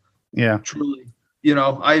tough. Yeah. Truly.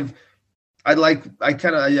 I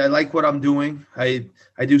like what I'm doing. I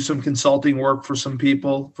do some consulting work for some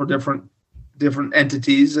people for different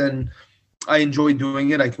entities, and I enjoy doing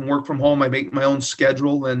it. I can work from home. I make my own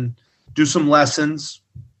schedule and do some lessons,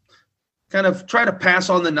 kind of try to pass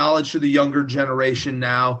on the knowledge to the younger generation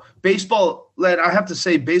now. Baseball, I have to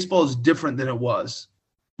say, baseball is different than it was,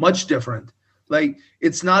 much different. Like,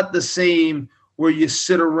 it's not the same where you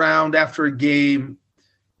sit around after a game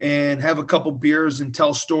and have a couple beers and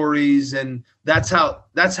tell stories. And that's how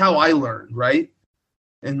I learned, right?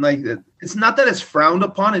 And like, it's not that it's frowned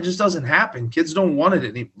upon. It just doesn't happen. Kids don't want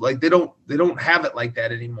it like they don't have it like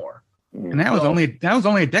that anymore. And that was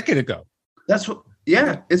only a decade ago. That's what.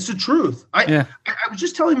 Yeah, it's the truth. I was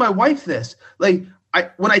just telling my wife this. Like,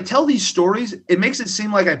 when I tell these stories, it makes it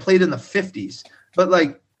seem like I played in the 50s. But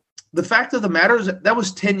like, the fact of the matter is that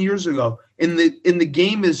was 10 years ago. And the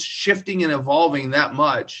game is shifting and evolving that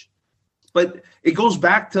much. But it goes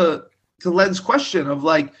back to Len's question of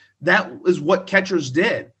like, that is what catchers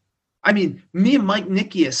did. I mean, me and Mike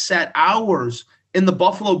Nickias sat hours in the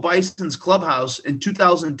Buffalo Bison's clubhouse in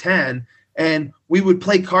 2010, and we would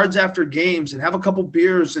play cards after games and have a couple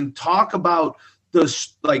beers and talk about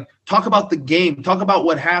the game, talk about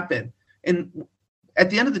what happened. And at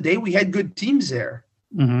the end of the day, we had good teams there.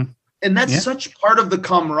 Mm-hmm. And that's such part of the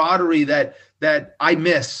camaraderie that I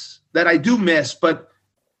miss, that I do miss, but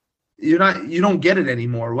you don't get it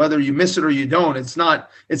anymore. Whether you miss it or you don't, it's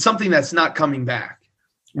something that's not coming back.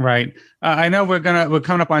 Right. I know we're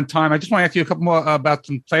coming up on time. I just want to ask you a couple more about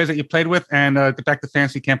some players that you played with, and get back to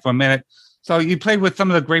fantasy camp for a minute. So you played with some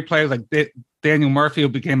of the great players like Daniel Murphy, who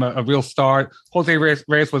became a real star. Jose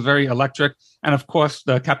Reyes was very electric, and of course,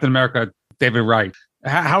 the Captain America, David Wright.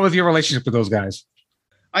 How was your relationship with those guys?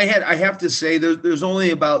 I have to say, there's only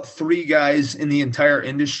about 3 guys in the entire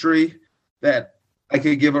industry that I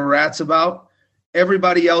could give a rat's about.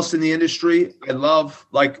 Everybody else in the industry, I love.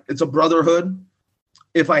 Like, it's a brotherhood.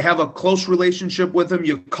 If I have a close relationship with them,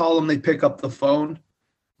 you call them, they pick up the phone.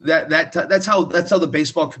 That's how the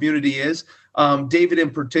baseball community is. David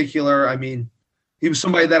in particular, I mean, he was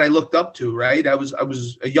somebody that I looked up to, right? I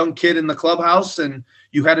was a young kid in the clubhouse, and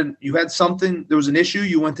you had something, there was an issue,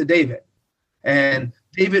 you went to David. And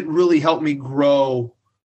David really helped me grow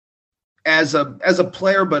as a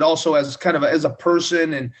player, but also as a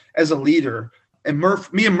person and as a leader. And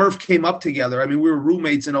me and Murph came up together. I mean, we were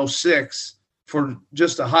roommates in 2006 for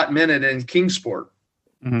just a hot minute in Kingsport.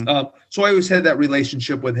 Mm-hmm. So I always had that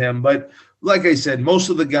relationship with him. But like I said, most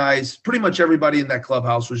of the guys, pretty much everybody in that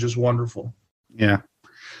clubhouse was just wonderful. Yeah.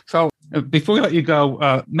 So before we let you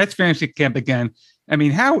go, Mets fantasy camp again. I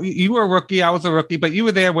mean, how you were a rookie, I was a rookie, but you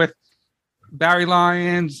were there with Barry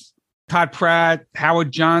Lyons, Todd Pratt,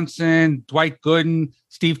 Howard Johnson, Dwight Gooden,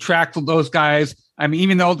 Steve Trachsel, those guys. I mean,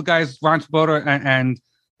 even the older guys, Ron Swoboda and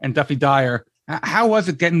Duffy Dyer. How was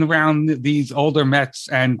it getting around these older Mets?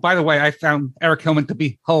 And by the way, I found Eric Hillman to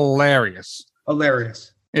be hilarious.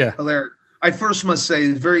 Hilarious. Yeah. Hilarious. I first must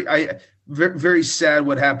say, very, very sad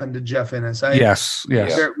what happened to Jeff Innes. Yes.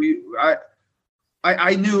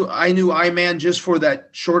 I knew I-Man just for that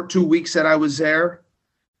short 2 weeks that I was there.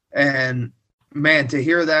 And man, to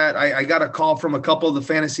hear that, I got a call from a couple of the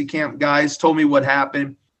fantasy camp guys, told me what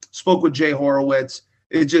happened, spoke with Jay Horowitz.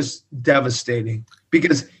 It's just devastating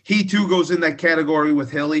because he too goes in that category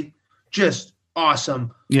with Hilly. Just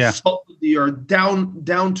awesome. Yeah. Salt of the earth,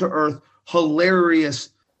 down to earth, hilarious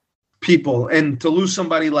people. And to lose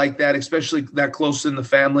somebody like that, especially that close in the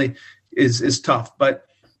family, is tough. But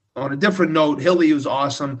on a different note, Hilly was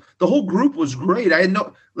awesome. The whole group was great.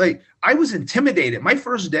 I was intimidated. My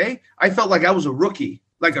first day, I felt like I was a rookie,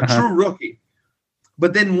 like a true rookie.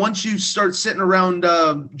 But then once you start sitting around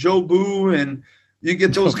Joe Boo and you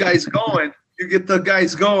get those guys going,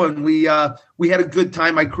 we had a good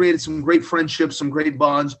time. I created some great friendships, some great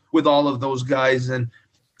bonds with all of those guys. And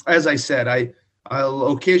as I said, I'll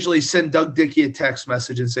occasionally send Doug Dickey a text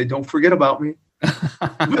message and say, don't forget about me.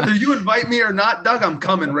 Whether you invite me or not, Doug, I'm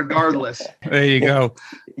coming regardless. There you go.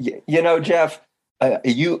 You know, Jeff,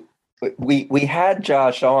 we had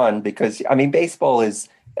Josh on because, I mean,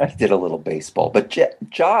 I did a little baseball, but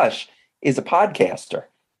Josh is a podcaster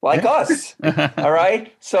like us. All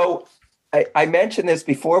right. So I mentioned this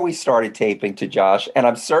before we started taping to Josh, and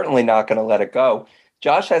I'm certainly not going to let it go.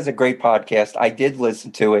 Josh has a great podcast. I did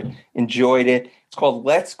listen to it, enjoyed it. It's called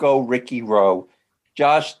Let's Go Ricky Rowe.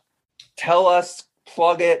 Josh, tell us,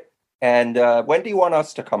 plug it, and when do you want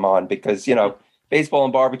us to come on? Because, you know, baseball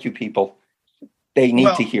and barbecue people, they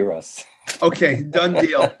need to hear us. Okay, done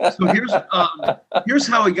deal. So here's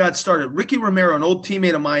how it got started. Ricky Romero, an old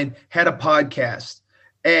teammate of mine, had a podcast,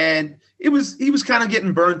 and he was kind of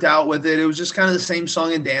getting burnt out with it. It was just kind of the same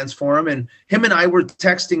song and dance for him. And him and I were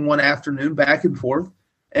texting one afternoon back and forth,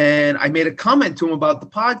 and I made a comment to him about the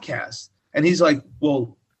podcast. And he's like,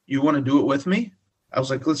 well, you want to do it with me? I was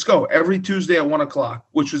like, let's go. Every Tuesday at 1:00,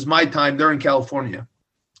 which was my time. They're in California.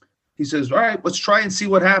 He says, all right, let's try and see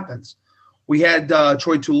what happens. We had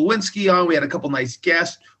Troy Tulowitzki on. We had a couple nice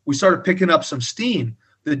guests. We started picking up some steam.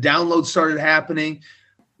 The downloads started happening.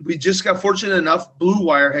 We just got fortunate enough. Blue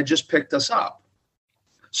Wire had just picked us up.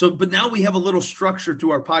 So, but now we have a little structure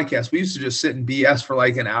to our podcast. We used to just sit and BS for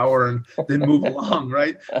like an hour and then move along,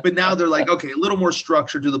 right? But now they're like, okay, a little more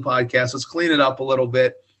structure to the podcast. Let's clean it up a little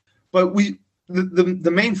bit. But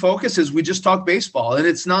the main focus is we just talk baseball, and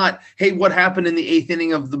it's not, hey, what happened in the 8th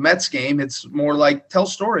inning of the Mets game? It's more like tell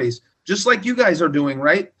stories, just like you guys are doing,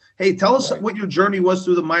 right? Hey, tell us what your journey was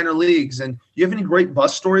through the minor leagues, and you have any great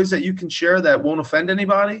bus stories that you can share that won't offend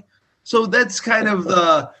anybody? So that's kind of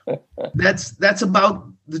that's about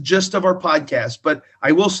the gist of our podcast. But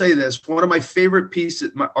I will say this: one of my favorite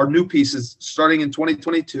pieces, our new pieces, starting in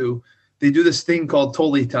 2022, they do this thing called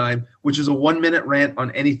Tolly Time, which is a 1-minute rant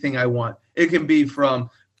on anything I want. It can be from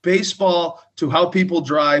baseball to how people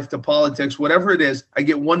drive to politics, whatever it is. I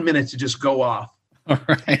get 1 minute to just go off. All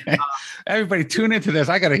right. Everybody tune into this.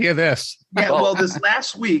 I got to hear this. Yeah. Well, this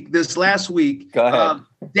last week, Go ahead.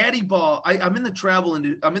 Daddy ball. I'm in the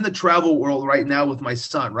travel world right now with my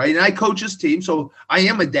son, right? And I coach his team, so I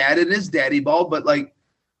am a dad. It is daddy ball, but like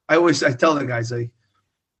I tell the guys, like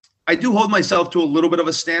I do hold myself to a little bit of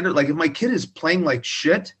a standard. Like if my kid is playing like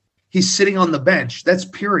shit, he's sitting on the bench. That's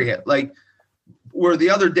period. Like where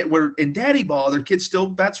where in daddy ball, their kid still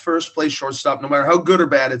bats first, plays shortstop, no matter how good or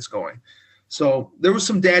bad it's going. So there was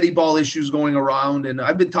some daddy ball issues going around, and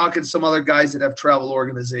I've been talking to some other guys that have travel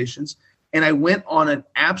organizations, and I went on an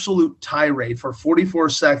absolute tirade for 44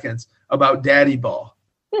 seconds about daddy ball.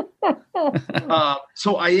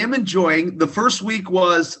 So I am enjoying. The first week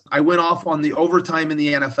was I went off on the overtime in the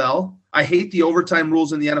NFL. I hate the overtime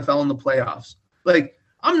rules in the NFL in the playoffs. Like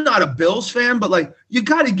I'm not a Bills fan, but like you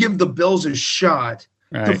got to give the Bills a shot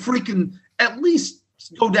to freaking at least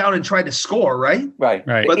go down and try to score, right? Right.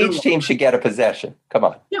 But each team should get a possession. Come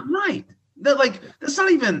on. Yeah, right. They're like, that's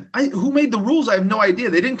not even who made the rules. I have no idea.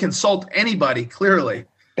 They didn't consult anybody, clearly.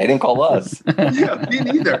 They didn't call us. Yeah, me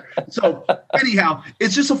neither. So anyhow,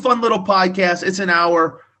 it's just a fun little podcast. It's an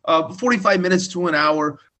hour, 45 minutes to an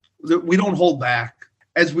hour. We don't hold back.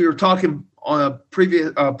 As we were talking on a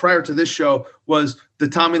previous prior to this show was the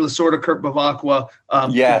Tommy Lasorda, Kurt Bavacqua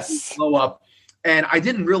yes. blow up. And I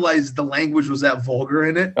didn't realize the language was that vulgar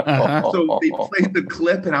in it. So they played the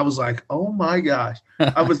clip, and I was like, oh, my gosh.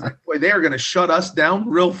 I was like, boy, they are going to shut us down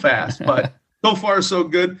real fast. But so far, so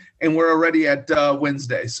good. And we're already at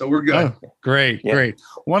Wednesday, so we're good. Oh, great.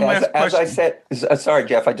 One last question. As I said, sorry,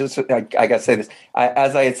 Jeff, I got to say this.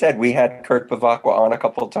 As I had said, we had Kurt Bavacqua on a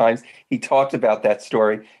couple of times. He talked about that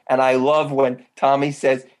story. And I love when Tommy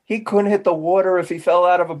says he couldn't hit the water if he fell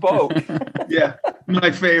out of a boat. Yeah, my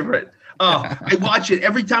favorite. Oh, I watch it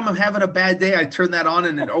every time I'm having a bad day. I turn that on,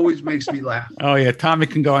 and it always makes me laugh. Oh yeah, Tommy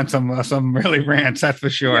can go on some really rants. That's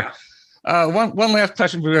for sure. Yeah. One last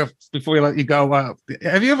question before we let you go.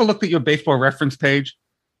 Have you ever looked at your Baseball Reference page?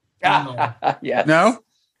 No. Yes.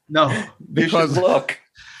 No. Because look.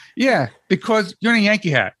 Yeah, because you're in a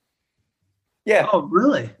Yankee hat. Yeah. Oh,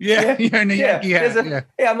 really? Yeah. You're in a Yankee hat.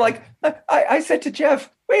 Yeah. I'm like, I said to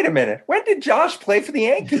Jeff, wait a minute. When did Josh play for the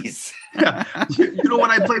Yankees? Yeah. You know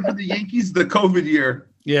when I played for the Yankees? The COVID year.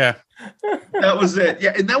 Yeah. That was it.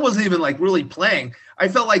 Yeah. And that wasn't even like really playing. I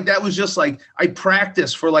felt like that was just like I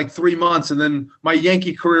practiced for like 3 months, and then my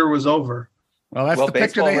Yankee career was over. Well, that's the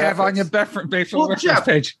picture they have on your Baseball Reference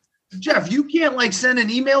page. Jeff, you can't like send an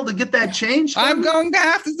email to get that changed? I'm going to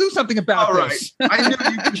have to do something about this. All right. I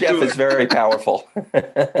knew you could Jeff do is very powerful.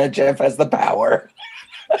 Jeff has the power.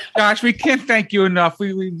 Josh, we can't thank you enough.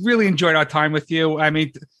 We really enjoyed our time with you. I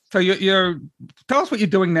mean, so you're tell us what you're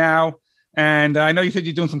doing now. And I know you said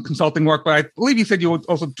you're doing some consulting work, but I believe you said you were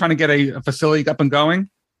also trying to get a facility up and going.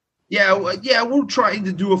 Yeah, we're trying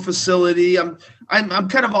to do a facility. I'm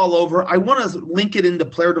kind of all over. I want to link it into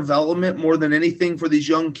player development more than anything for these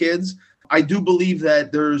young kids. I do believe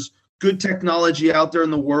that there's good technology out there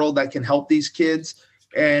in the world that can help these kids,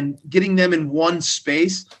 and getting them in one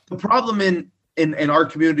space. The problem in our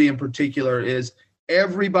community in particular is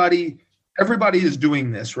everybody is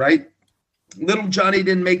doing this, right? Little Johnny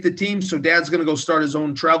didn't make the team, so dad's going to go start his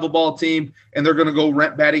own travel ball team, and they're going to go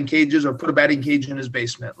rent batting cages or put a batting cage in his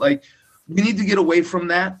basement. Like, we need to get away from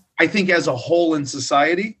that, I think, as a whole in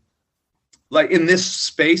society, like in this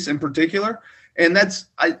space in particular. And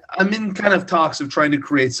I'm in kind of talks of trying to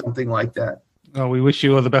create something like that. Oh, we wish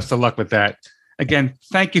you all the best of luck with that. Again,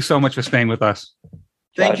 thank you so much for staying with us.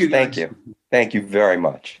 Thank you. Thank you very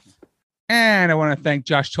much. And I want to thank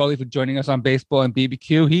Josh Tolly for joining us on Baseball and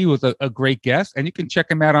BBQ. He was a great guest, and you can check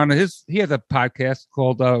him out on he has a podcast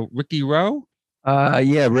called Ricky Rowe.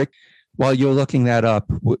 Yeah, Rick, while you're looking that up,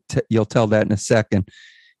 you'll tell that in a second.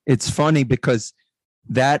 It's funny because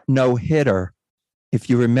that no-hitter, if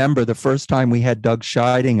you remember the first time we had Doug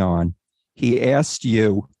Scheiding on, he asked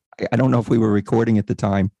you, I don't know if we were recording at the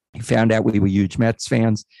time, He found out we were huge Mets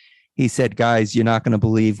fans. He said, guys, you're not going to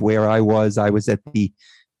believe where I was. I was at he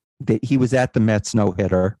was at the Mets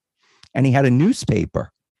no-hitter, and he had a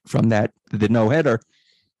newspaper from the no-hitter,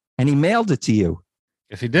 and he mailed it to you.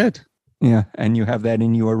 Yes, he did. Yeah, and you have that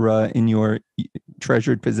in your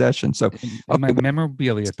treasured possession. So my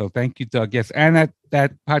memorabilia, though. Thank you, Doug. Yes, and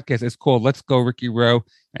that podcast is called Let's Go Ricky Rowe,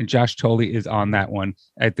 and Josh Tolley is on that one.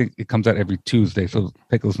 I think it comes out every Tuesday, so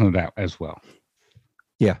take a listen to that as well.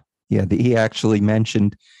 Yeah. He actually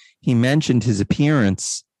mentioned his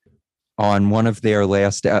appearance on one of their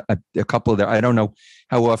last a couple of their. I don't know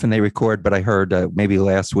how often they record, but I heard maybe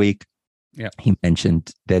last week. Yeah, he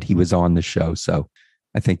mentioned that he was on the show, so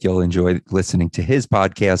I think you'll enjoy listening to his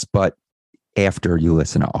podcast, but after you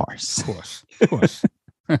listen to ours. Of course.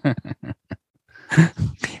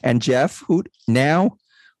 And Jeff, who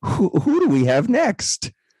do we have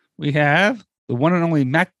next? We have the one and only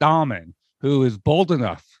Matt Dahlman, who is bold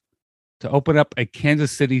enough to open up a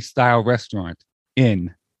Kansas City style restaurant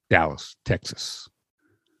in Dallas, Texas.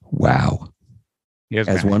 Wow. Yes,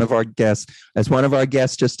 as one of our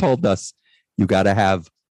guests just told us, you got to have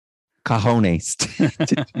cojones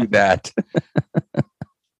to do that.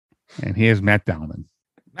 And here's Matt Dahlman.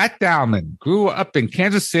 Matt Dahlman grew up in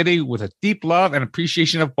Kansas City with a deep love and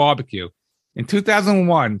appreciation of barbecue. In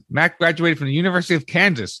 2001, Matt graduated from the University of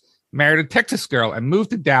Kansas, married a Texas girl, and moved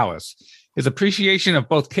to Dallas. His appreciation of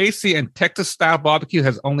both KC and Texas-style barbecue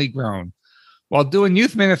has only grown. While doing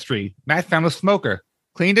youth ministry, Matt found a smoker,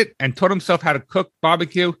 cleaned it, and taught himself how to cook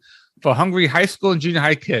barbecue for hungry high school and junior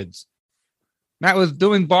high kids. Matt was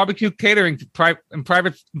doing barbecue catering in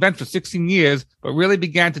private events for 16 years, but really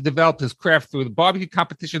began to develop his craft through the barbecue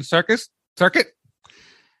competition circuit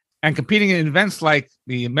and competing in events like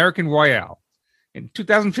the American Royale. In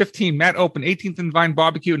 2015, Matt opened 18th and Vine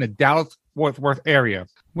Barbecue in the Dallas-Fort Worth area,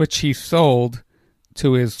 which he sold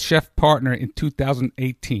to his chef partner in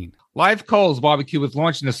 2018. Live Coals Barbecue was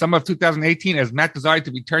launched in the summer of 2018 as Matt desired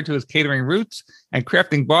to return to his catering roots and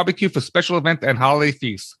crafting barbecue for special events and holiday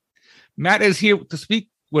feasts. Matt is here to speak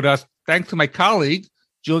with us thanks to my colleague,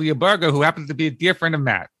 Julia Berger, who happens to be a dear friend of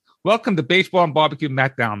Matt. Welcome to Baseball and Barbecue,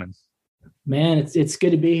 Matt Dahlman. Man, it's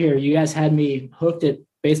good to be here. You guys had me hooked at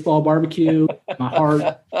baseball barbecue. My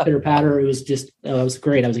heart pitter-patter. It was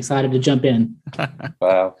great. I was excited to jump in.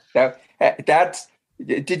 Wow. That's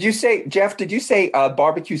did you say, Jeff,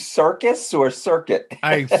 barbecue circus or circuit?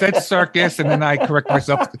 I said circus, and then I correct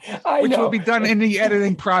myself, which will be done in the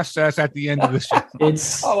editing process at the end of the show.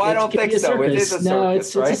 I don't think so. It is a circus, no,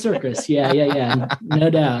 it's a circus. Yeah. No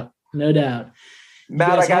doubt.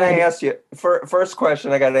 Matt, I got to ask you, first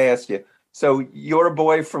question I got to ask you. So you're a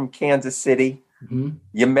boy from Kansas City. Mm-hmm.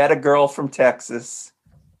 You met a girl from Texas.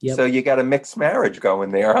 Yep. So you got a mixed marriage going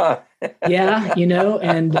there, huh? Yeah,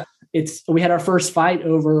 and we had our first fight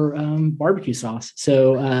over barbecue sauce.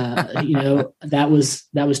 So, that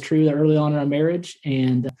was true early on in our marriage.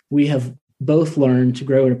 And we have both learned to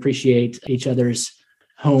grow and appreciate each other's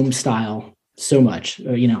home style so much.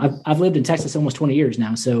 I've lived in Texas almost 20 years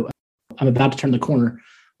now. So I'm about to turn the corner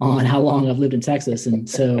on how long I've lived in Texas. And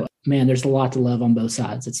so, man, there's a lot to love on both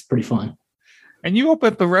sides. It's pretty fun. And you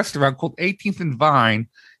opened up a restaurant called 18th and Vine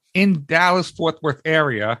in Dallas-Fort Worth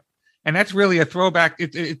area. And that's really a throwback.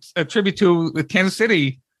 It's a tribute to the Kansas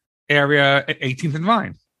City area at 18th and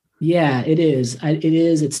Vine. Yeah, it is.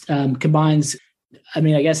 It's combines. I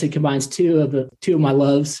mean, I guess it combines two of my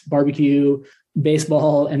loves: barbecue,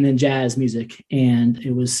 baseball, and then jazz music. And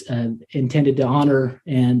it was intended to honor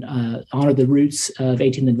the roots of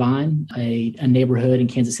 18th and Vine, a neighborhood in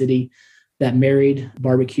Kansas City that married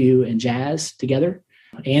barbecue and jazz together,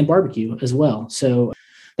 and barbecue as well. So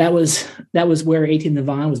that was where 18th and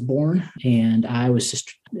Vine was born, and I was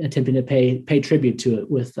just attempting to pay tribute to it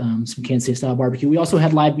with some Kansas City style barbecue. We also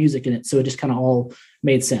had live music in it, so it just kind of all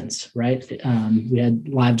made sense, right? We had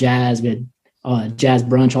live jazz, we had jazz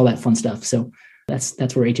brunch, all that fun stuff. So that's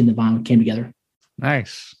where 18th and Vine came together.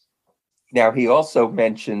 Nice. Now he also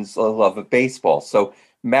mentions a love of baseball. So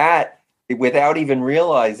Matt, without even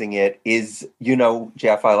realizing it, is,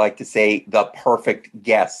 Jeff, I like to say the perfect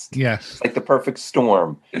guest. Yes. Like the perfect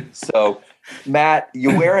storm. So, Matt,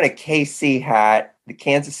 you're wearing a KC hat, the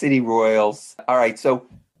Kansas City Royals. All right. So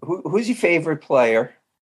who's your favorite player?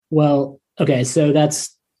 Well, okay. So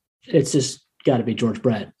it's just got to be George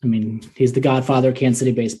Brett. I mean, he's the godfather of Kansas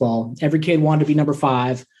City baseball. Every kid wanted to be number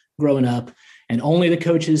 5 growing up, and only the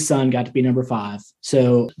coach's son got to be number 5.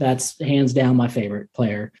 So that's hands down my favorite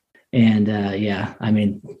player. And I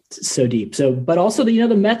mean, so deep. So, but also the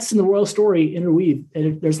Mets and the Royal story interweave.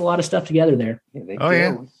 There's a lot of stuff together there. Yeah,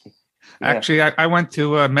 yeah. Actually, I went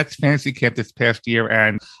to Mets fantasy camp this past year,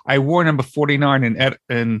 and I wore number 49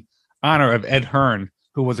 in honor of Ed Hearn,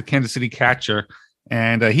 who was a Kansas City catcher.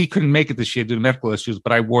 And he couldn't make it this year due to medical issues,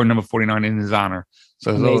 but I wore number 49 in his honor.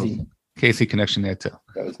 So there's a little KC connection there, too.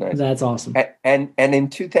 That was nice. That's awesome. And in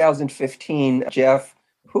 2015, Jeff,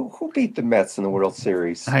 who beat the Mets in the World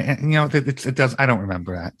Series? It does. I don't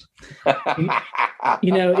remember that.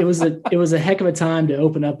 It was a heck of a time to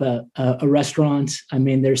open up a restaurant. I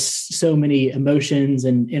mean, there's so many emotions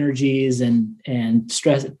and energies and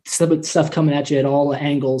stress, stuff coming at you at all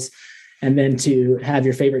angles. And then to have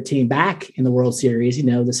your favorite team back in the World Series,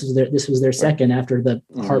 this was their second after the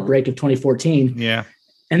heartbreak of 2014. Yeah.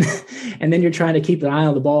 And then you're trying to keep an eye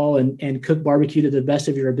on the ball and cook barbecue to the best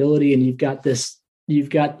of your ability. And you've got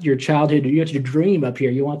your childhood, you got your dream up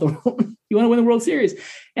here. You want to win the World Series.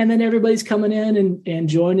 And then everybody's coming in and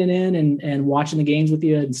joining in and watching the games with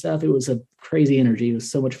you and stuff. It was a crazy energy. It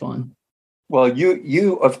was so much fun. Well,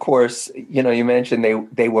 you of course, you mentioned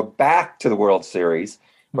they were back to the World Series,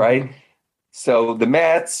 right? Mm-hmm. So the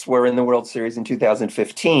Mets were in the World Series in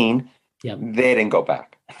 2015. Yep. They didn't go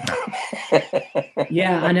back.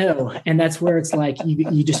 Yeah, I know. And that's where it's like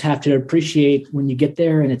you just have to appreciate when you get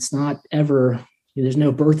there, and it's not ever, there's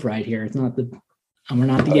no birthright here. It's not we're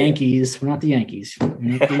not the Yankees. We're not the Yankees.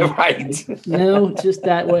 Right. No, it's just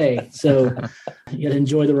that way. So you got to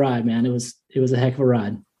enjoy the ride, man. It was a heck of a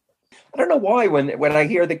ride. I don't know why when I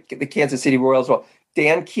hear the Kansas City Royals,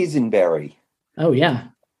 Dan Quisenberry. Oh yeah.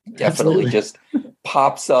 Definitely just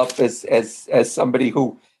pops up as somebody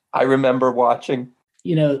who I remember watching.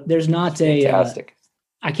 There's not fantastic.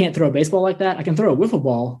 I can't throw a baseball like that. I can throw a wiffle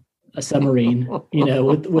ball, a submarine,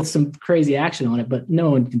 with some crazy action on it, but no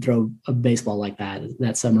one can throw a baseball like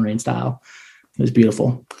that submarine style. It was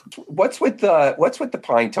beautiful. What's with the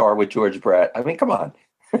pine tar with George Brett? I mean, come on.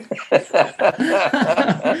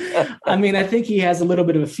 I mean, I think he has a little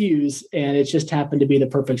bit of a fuse, and it just happened to be the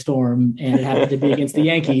perfect storm, and it happened to be against the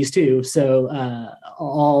Yankees too. So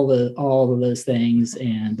all of those things,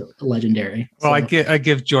 and legendary. Well, so. I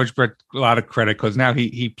give George Brett a lot of credit because now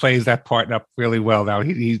he plays that part up really well. Now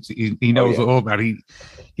he knows all about it.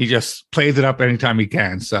 He just plays it up anytime he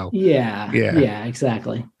can. So yeah,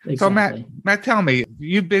 exactly. So Matt, tell me,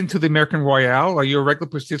 you've been to the American Royale. Are you a regular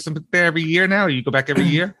participant there every year now? Or you go back every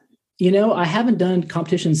year? I haven't done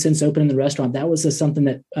competitions since opening the restaurant. That was something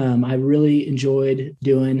that I really enjoyed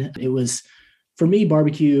doing. It was, for me,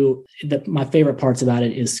 barbecue, my favorite parts about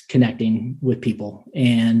it is connecting with people.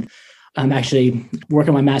 And I'm actually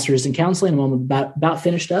working my master's in counseling. I'm about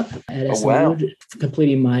finished up at SMU,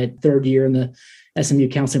 completing my third year in the SMU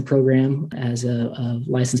counseling program as a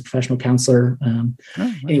licensed professional counselor.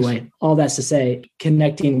 Nice. Anyway, all that's to say,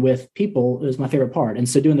 connecting with people is my favorite part. And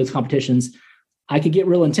so doing those competitions, I could get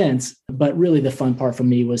real intense, but really the fun part for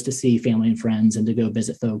me was to see family and friends and to go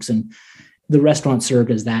visit folks. And the restaurant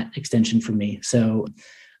served as that extension for me. So,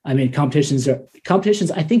 I mean, competitions.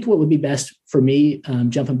 I think what would be best for me,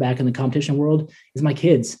 jumping back in the competition world, is my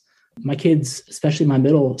kids. My kids, especially my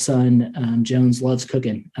middle son, Jones, loves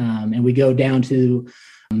cooking. And we go down to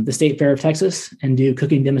the State Fair of Texas and do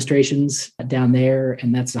cooking demonstrations down there.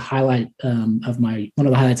 And that's a highlight one of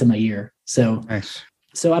the highlights of my year. So, nice.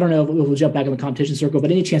 So I don't know if we'll jump back in the competition circle,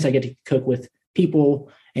 but any chance I get to cook with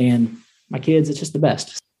people and my kids, it's just the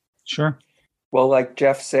best. Sure. Well, like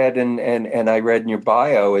Jeff said, and I read in your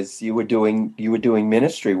bio, is you were doing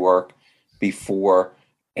ministry work before.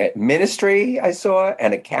 Ministry, I saw,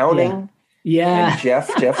 and accounting. Yeah. And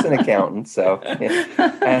Jeff's an accountant, so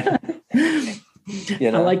I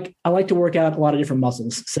like to work out a lot of different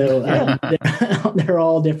muscles. So they're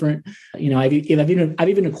all different. I've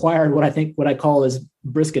even acquired what I call is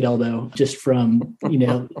brisket elbow, just from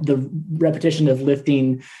the repetition of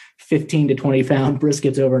lifting 15 to 20 pound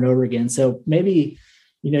briskets over and over again. So maybe,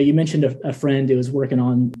 you mentioned a friend who was working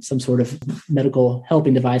on some sort of medical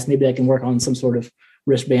helping device. Maybe I can work on some sort of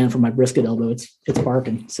wristband for my brisket elbow. It's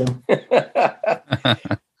barking. So,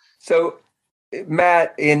 so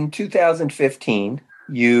Matt, in 2015,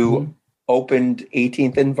 you opened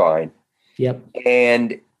 18th and Vine. Yep.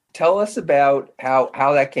 And tell us about how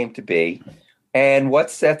that came to be and what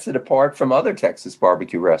sets it apart from other Texas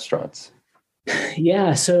barbecue restaurants.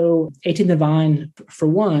 Yeah. So 18th and Vine, for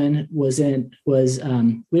one, we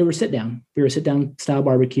were sit down. We were sit down style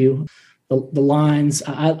barbecue. The lines,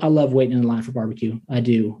 I love waiting in line for barbecue. I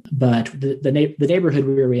do. But the neighborhood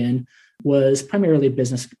we were in was primarily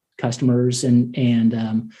business customers and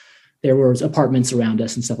there was apartments around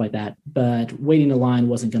us and stuff like that. But waiting in line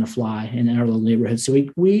wasn't going to fly in our little neighborhood. So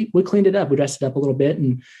we cleaned it up. We dressed it up a little bit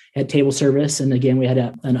and had table service. And again, we had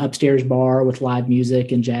an upstairs bar with live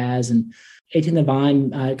music and jazz. And 18th and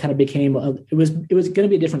Vine kind of became, it was going to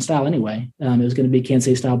be a different style anyway. It was going to be Kansas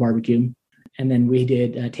City style barbecue. And then we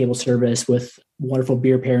did table service with wonderful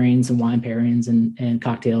beer pairings and wine pairings and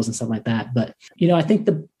cocktails and stuff like that. But, I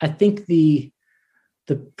think the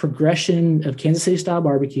progression of Kansas City style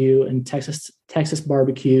barbecue and Texas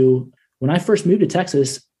barbecue, when I first moved to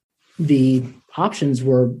Texas, the options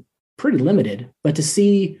were pretty limited, but to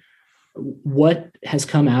see what has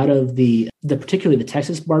come out of particularly the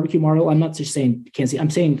Texas barbecue model, I'm not just saying Kansas City, I'm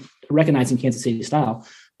saying recognizing Kansas City style,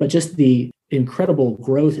 but just the incredible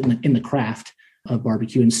growth in the craft of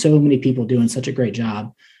barbecue and so many people doing such a great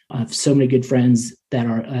job. I have so many good friends that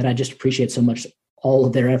I just appreciate so much all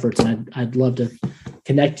of their efforts, and I'd love to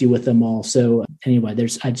connect you with them all. So anyway,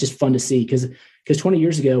 it's just fun to see because 20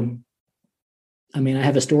 years ago, I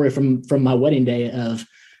have a story from my wedding day of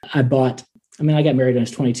I got married when I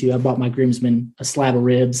was 22. I bought my groomsmen a slab of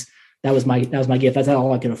ribs. That was my gift. That's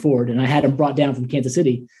all I could afford. And I had them brought down from Kansas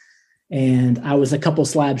City, and I was a couple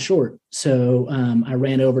slabs short. So I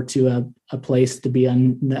ran over to a place to be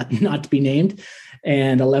not to be named,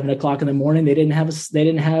 and 11 o'clock in the morning, they didn't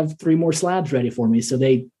have 3 more slabs ready for me. So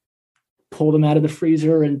they pulled them out of the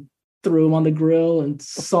freezer and threw them on the grill and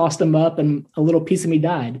sauced them up, and a little piece of me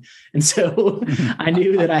died. And so I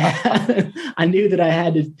knew that I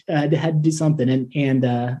had to do something. And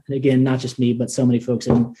again, not just me, but so many folks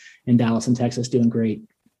in Dallas and Texas doing great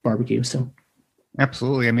barbecue. So.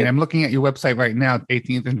 Absolutely. I'm looking at your website right now,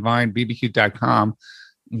 18th and Vine, bbq.com,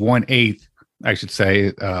 1/8, I should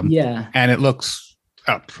say. Yeah. And it looks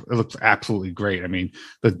absolutely great.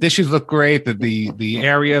 The dishes look great. The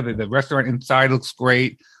area, the restaurant inside looks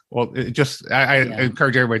great. Well, I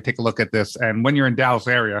encourage everybody to take a look at this. And when you're in Dallas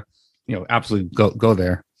area, absolutely go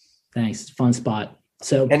there. Thanks. It's a fun spot.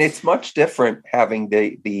 So, and it's much different having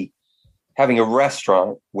having a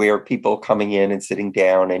restaurant where people coming in and sitting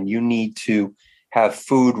down, and you need to have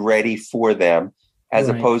food ready for them, as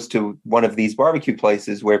opposed to one of these barbecue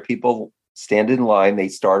places where people stand in line. They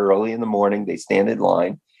start early in the morning. They stand in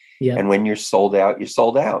line. Yep. And when you're sold out,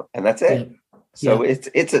 and that's it. Yep. So yep.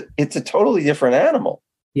 It's a totally different animal.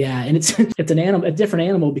 Yeah, and it's a different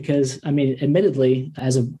animal because admittedly,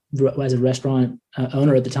 as a restaurant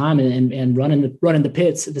owner at the time and running the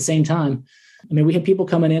pits at the same time, we had people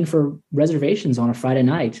coming in for reservations on a Friday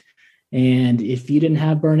night, and if you didn't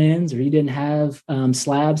have burn ends or you didn't have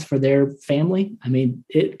slabs for their family,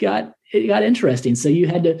 it got interesting. So you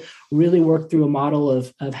had to really work through a model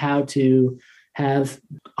of how to have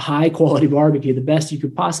high quality barbecue, the best you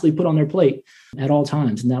could possibly put on their plate at all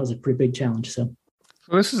times, and that was a pretty big challenge. So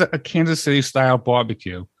this is a Kansas City style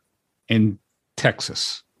barbecue in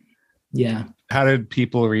Texas. Yeah. How did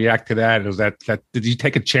people react to that? Was that did you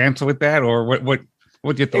take a chance with that, or what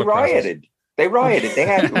did you think? They rioted. They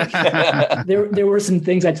had there were some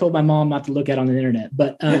things I told my mom not to look at on the internet,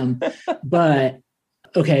 but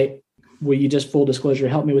okay. Will you just full disclosure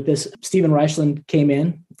help me with this? Steven Reichland came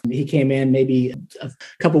in. He came in maybe a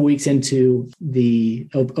couple weeks into the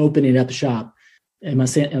opening up the shop. Am I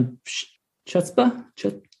saying chutzpah?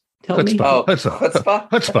 Help me.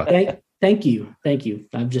 Chutzpah. Thank you.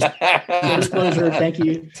 I'm just full disclosure. Thank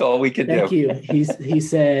you. That's all we could do. Thank you. He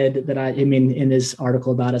said that in his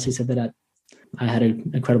article about us, he said that I had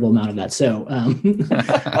an incredible amount of that. So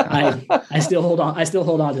I still hold on. I still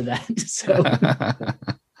hold on to that. So.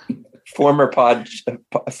 Former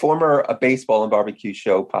baseball and barbecue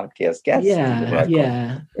show podcast guest.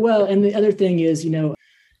 Yeah. Well, and the other thing is, do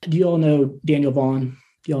you all know Daniel Vaughn?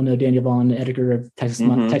 You all know Daniel Vaughn, the editor of Texas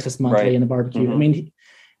Monthly and the barbecue. Mm-hmm.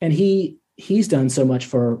 And he's done so much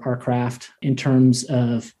for our craft in terms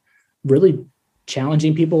of really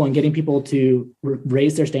challenging people and getting people to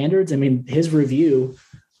raise their standards. His review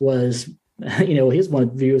was, his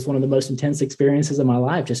review was one of the most intense experiences of my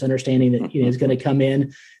life, just understanding that, he's going to come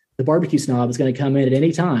in. The barbecue snob is going to come in at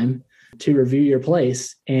any time to review your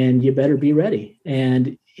place, and you better be ready.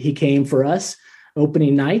 And he came for us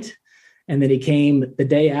opening night, and then he came the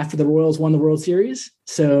day after the Royals won the World Series.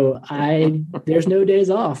 So there's no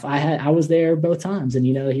days off. I was there both times, and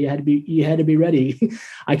you had to be ready.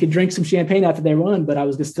 I could drink some champagne after they won, but I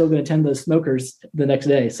was still going to attend the smokers the next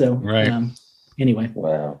day. So anyway,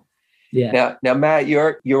 wow, yeah. Now, Matt,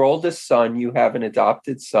 your oldest son, you have an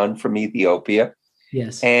adopted son from Ethiopia.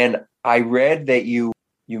 Yes. And I read that you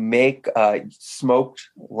make smoked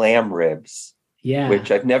lamb ribs. Yeah.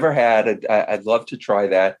 Which I've never had. I'd love to try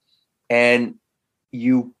that. And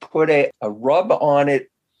you put a rub on it,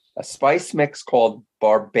 a spice mix called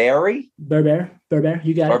Berbere. You got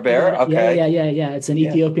Berbere? it. Okay. Yeah. It's an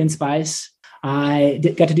Ethiopian spice.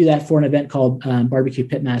 got to do that for an event called Barbecue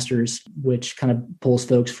Pitmasters, which kind of pulls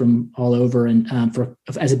folks from all over, and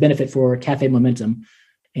as a benefit for Cafe Momentum.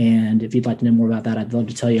 And if you'd like to know more about that, I'd love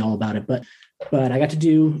to tell you all about it. But I got to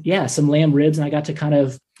do, some lamb ribs, and I got to kind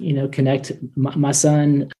of, connect. My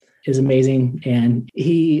son is amazing, and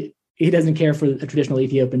he doesn't care for a traditional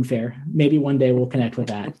Ethiopian fare. Maybe one day we'll connect with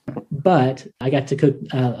that. But I got to cook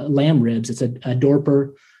lamb ribs. It's a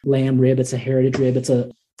Dorper lamb rib. It's a heritage rib. It's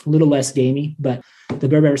a little less gamey, but the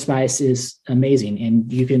Berber spice is amazing,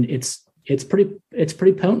 and it's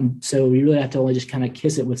pretty potent. So you really have to only just kind of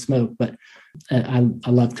kiss it with smoke. But I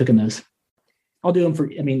love cooking those. I'll do them for,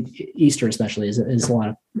 Easter especially is a lot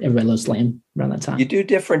of, everybody loves lamb around that time. You do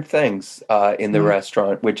different things in the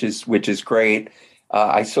restaurant, which is great.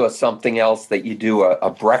 I saw something else that you do a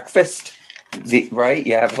breakfast, right?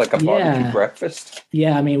 You have like a barbecue breakfast.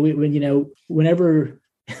 Yeah, whenever,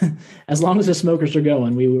 as long as the smokers are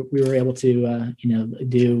going, we were able to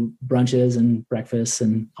do brunches and breakfasts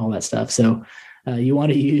and all that stuff. So you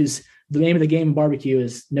want to use, the name of the game in barbecue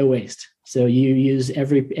is no waste. So you use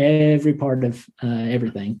every part of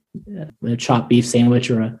everything, a chopped beef sandwich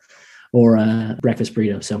or a breakfast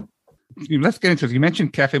burrito. So let's get into it. You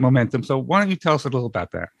mentioned Cafe Momentum. So why don't you tell us a little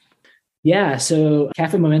about that? Yeah. So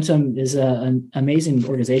Cafe Momentum is an amazing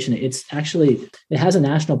organization. It has a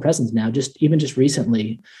national presence now, just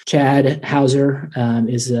recently. Chad Hauser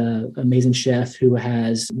is an amazing chef who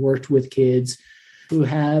has worked with kids who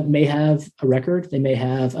may have a record. They may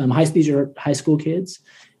have these are high school kids.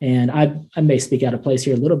 And I may speak out of place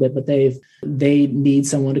here a little bit, but they need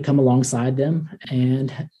someone to come alongside them and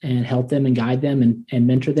help them and guide them and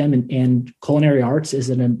mentor them. And culinary arts is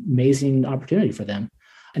an amazing opportunity for them.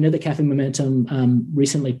 I know that Cafe Momentum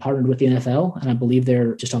recently partnered with the NFL, and I believe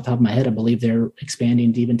just off the top of my head, I believe they're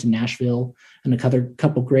expanding even to Nashville and a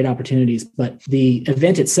couple great opportunities. But the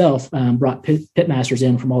event itself brought pitmasters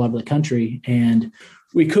in from all over the country, and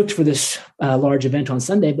we cooked for this large event on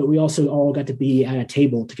Sunday, but we also all got to be at a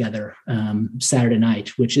table together Saturday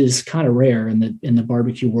night, which is kind of rare in the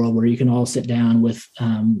barbecue world, where you can all sit down with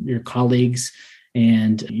your colleagues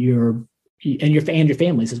and your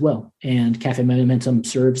families as well. And Cafe Momentum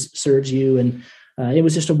serves you, and it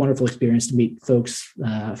was just a wonderful experience to meet folks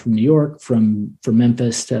from New York, from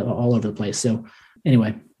Memphis, to all over the place. So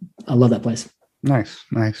anyway, I love that place. Nice.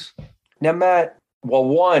 Now, Matt,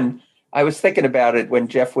 I was thinking about it when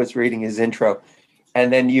Jeff was reading his intro,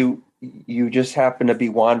 and then you just happened to be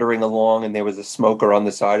wandering along, and there was a smoker on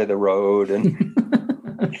the side of the road, and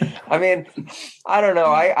I don't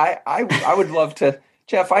know. I would love to,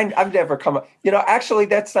 Jeff. I've never come up. Actually,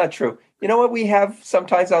 that's not true. You know what we have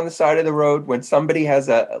sometimes on the side of the road when somebody has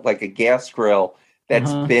a gas grill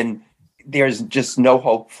that's been, there's just no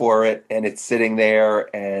hope for it, and it's sitting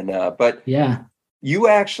there, and but yeah. You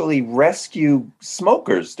actually rescue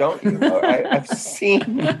smokers, don't you? I've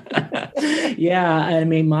seen. Yeah,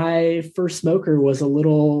 my first smoker was a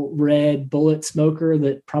little red Bullet smoker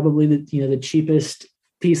that probably the cheapest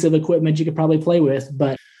piece of equipment you could probably play with.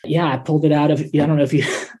 But yeah, I pulled it out of. I don't know if you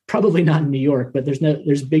probably not in New York, but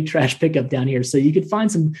there's big trash pickup down here, so you could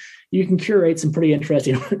find you can curate some pretty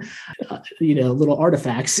interesting, little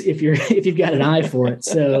artifacts if you've got an eye for it.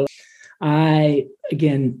 So. I,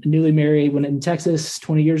 again, newly married, went in Texas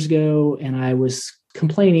 20 years ago, and I was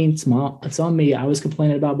complaining. It's on me. I was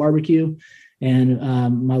complaining about barbecue, and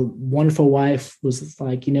my wonderful wife was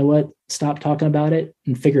like, you know what? Stop talking about it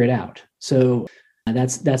and figure it out. So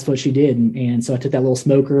that's what she did. And so I took that little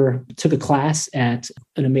smoker, took a class at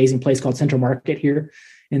an amazing place called Central Market here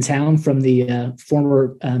in town from the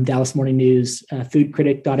former Dallas Morning News food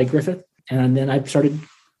critic, Dottie Griffith. And then I started,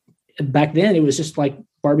 back then it was just like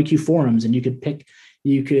barbecue forums, and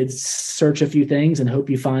you could search a few things and hope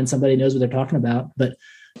you find somebody who knows what they're talking about. But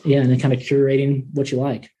yeah, and then kind of curating what you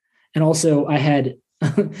like. And also I had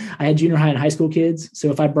junior high and high school kids.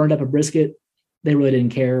 So if I burned up a brisket, they really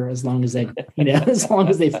didn't care as long as they, as long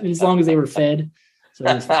as they were fed. So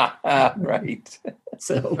right.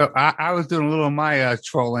 So I was doing a little of my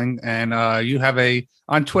trolling, and you have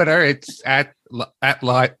on Twitter, it's at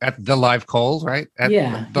the Live Coals, right?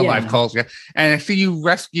 Live Coals, yeah. And I see you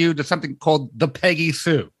rescued something called the Peggy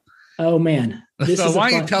Sue. Oh man! So why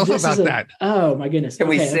don't you tell us about that? Oh my goodness! Can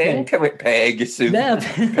we sing? Okay. Can we Peggy Sue?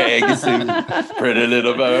 Peggy Sue, pretty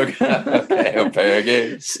little bug. Okay,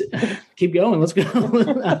 Peggy. Keep going. Let's go.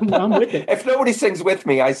 I'm with it. If nobody sings with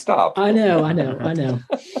me, I stop. I know.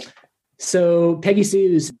 So Peggy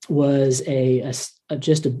Sue's was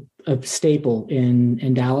just a staple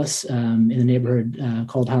in Dallas, in the neighborhood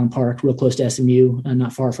called Highland Park, real close to SMU,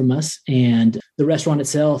 not far from us. And the restaurant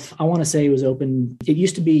itself, I want to say, was open. It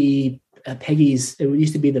used to be Peggy's. It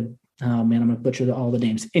used to be the Oh man, I'm gonna butcher all the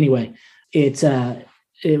names. Anyway, it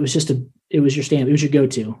was your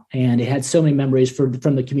go-to, and it had so many memories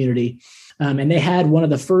from the community. And they had one of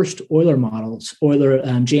the first Oiler models, Oiler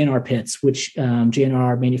JNR pits, which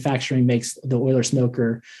JNR Manufacturing makes the Oiler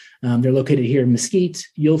smoker. They're located here in Mesquite.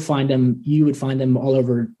 You would find them all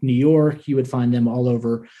over New York. You would find them all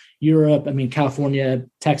over Europe. I mean, California,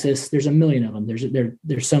 Texas. There's a million of them.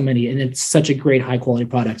 There's so many, and it's such a great high quality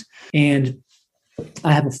product. And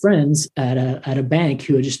I have friends at a bank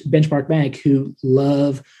who are just Benchmark Bank who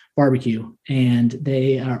love barbecue, and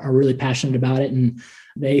they are really passionate about it, and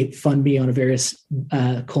they fund me on a various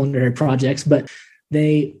culinary projects. But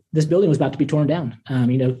this building was about to be torn down.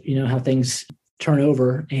 You know how things turn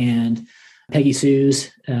over, and Peggy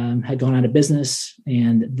Sue's had gone out of business,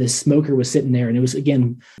 and the smoker was sitting there, and it was,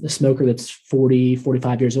 again, the smoker that's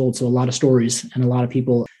 45 years old. So a lot of stories and a lot of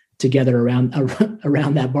people together around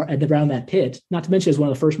that pit, not to mention it was one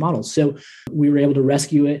of the first models. So we were able to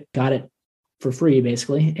rescue it, got it for free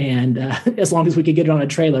basically. And as long as we could get it on a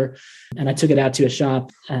trailer, and I took it out to a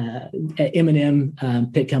shop at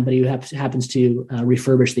M&M Pit Company, who happens to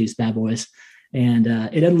refurbish these bad boys. And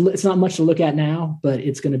it's not much to look at now, but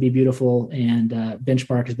it's going to be beautiful. And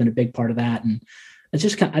Benchmark has been a big part of that. And it's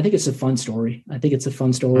just I think it's a fun story.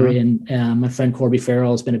 Mm-hmm. And my friend Corby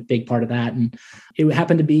Farrell has been a big part of that. And it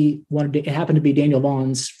happened to be Daniel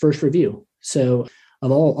Vaughn's first review. So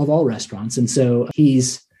of all restaurants. And so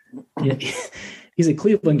he's a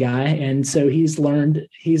Cleveland guy. And so he's learned,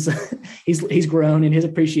 he's grown in his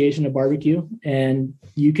appreciation of barbecue, and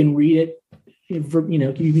you can read it. You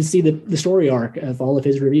can see the story arc of all of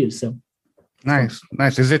his reviews. So nice.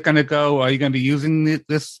 Is it going to go? Are you going to be using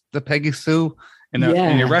the Peggy Sue in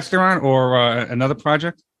your restaurant or another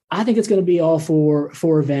project? I think it's going to be all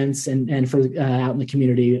for events and for out in the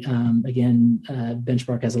community. Again,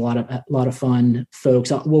 Benchmark has a lot of fun folks.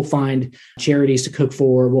 We'll find charities to cook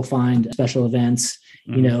for. We'll find special events.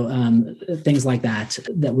 Things like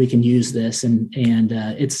that we can use this, and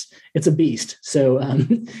it's a beast. So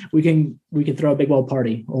we can throw a big old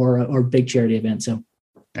party or a big charity event. So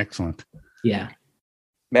excellent. Yeah,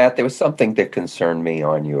 Matt, there was something that concerned me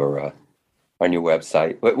on your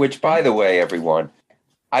website, which, by the way, everyone,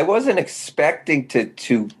 I wasn't expecting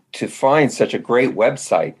to find such a great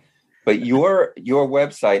website, but your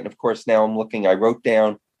website, and of course now I'm looking. I wrote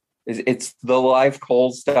down it's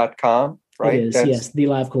thelivecoals.com. Right? It is, yes. The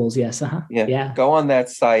Live Coals, yes. Uh-huh. Yeah. Go on that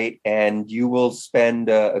site and you will spend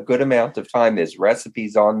a good amount of time. There's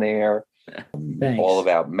recipes on there, all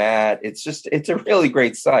about Matt. It's a really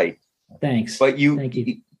great site. Thanks. But Thank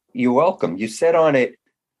you. You're welcome. You said on it,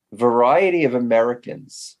 variety of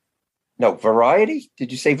Americans. No, variety?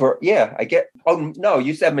 Did you say? I get. Oh, no,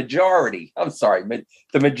 you said majority. I'm sorry.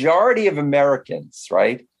 The majority of Americans,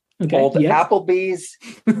 right? Okay. Hold Applebee's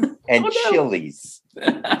and Chili's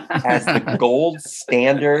as the gold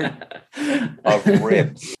standard of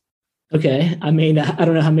ribs. Okay. I mean, I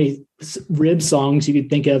don't know how many rib songs you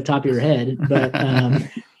could think of top of your head, but,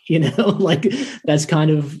 like that's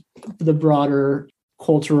kind of the broader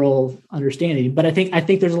cultural understanding. But I think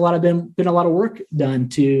there's been a lot of work done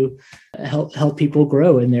to help people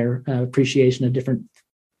grow in their appreciation of different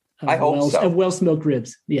well-smoked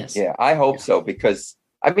ribs. Yes. Yeah, I hope so, because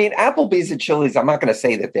I mean, Applebee's and Chili's, I'm not going to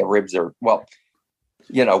say that their ribs are, well,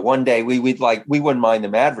 one day we wouldn't mind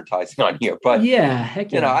them advertising on here, but yeah,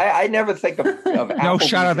 heck yeah. I never think of no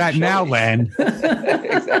shot of that now, Len.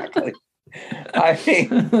 Exactly. I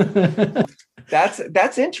mean,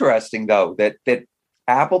 that's interesting though, that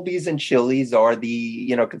Applebee's and Chili's are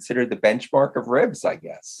the, considered the benchmark of ribs, I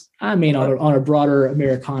guess. I mean, on a broader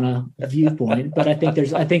Americana viewpoint, but I think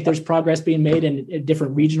there's progress being made in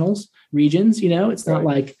different regions. It's not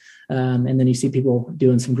like, and then you see people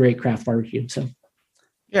doing some great craft barbecue. So.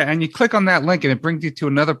 Yeah, and you click on that link and it brings you to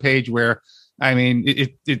another page where, I mean,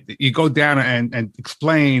 you go down and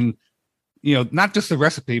explain, not just the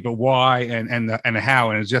recipe, but why and the how.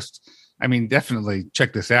 And it's just, I mean, definitely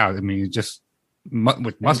check this out. I mean, just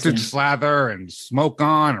with mustard slather and smoke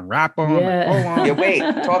on and wrap on. Yeah. Yeah, wait,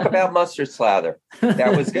 talk about mustard slather.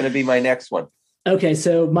 That was going to be my next one. Okay,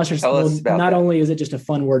 so mustard. Not only is it just a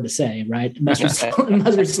fun word to say, right? Mustard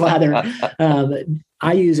slather.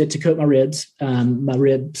 I use it to coat my ribs.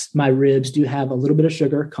 My ribs do have a little bit of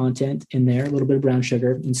sugar content in there, a little bit of brown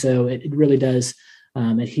sugar, and so it really does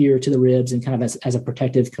adhere to the ribs and kind of as a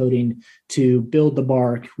protective coating to build the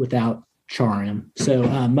bark without charring them. So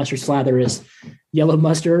mustard slather is yellow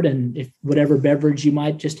mustard, and if whatever beverage you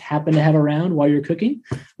might just happen to have around while you're cooking,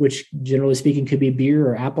 which generally speaking could be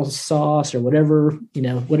beer or applesauce or whatever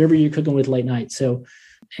you're cooking with late night. So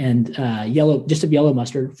yellow, just a yellow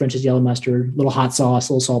mustard, French's yellow mustard, little hot sauce,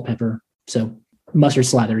 little salt, pepper. So mustard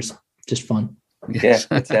slathers, just fun. Yeah,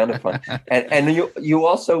 that sounded fun. And you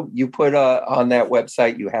also put on that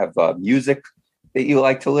website, you have music that you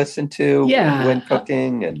like to listen to when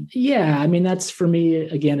cooking. And I mean, that's for me,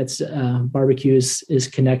 again, it's barbecue is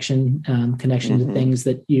connection to things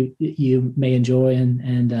that you may enjoy.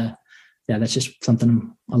 And that's just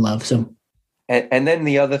something I love. So. And then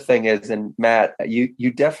the other thing is, and Matt,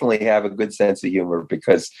 you definitely have a good sense of humor,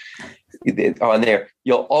 because on there,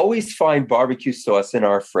 you'll always find barbecue sauce in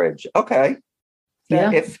our fridge. Okay.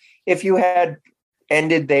 Yeah. If you had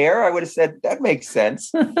ended there, I would have said that makes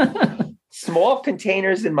sense. Small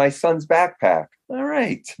containers in my son's backpack. All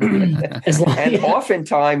right.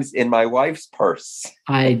 Oftentimes in my wife's purse.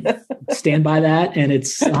 I stand by that, and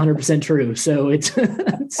it's 100% true. So it's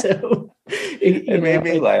it made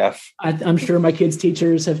me laugh. I'm sure my kids'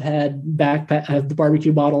 teachers have had have the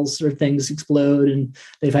barbecue bottles or things explode, and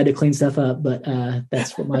they've had to clean stuff up. But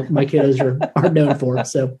that's what my kiddos are known for.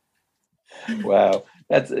 So. Wow.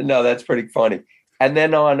 That's pretty funny. And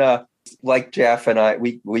then on like Jeff and I,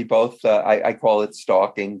 we both, I call it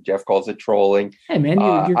stalking. Jeff calls it trolling. Hey man,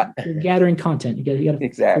 you're gathering content. You got to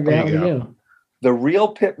exactly figure out where to go. The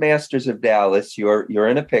real Pitmasters of Dallas. You're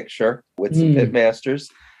in a picture with some Pitmasters,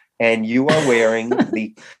 and you are wearing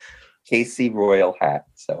the KC Royal hat.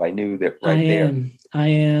 So I knew that I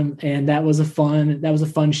am, and that was a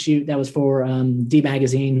fun shoot. That was for D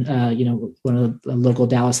Magazine, one of the local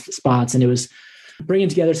Dallas spots, and it was bringing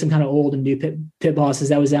together some kind of old and new pit bosses.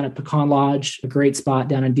 That was down at Pecan Lodge, a great spot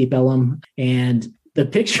down in Deep Ellum. And the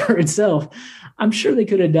picture itself, I'm sure they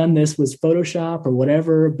could have done this with Photoshop or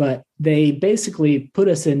whatever, but they basically put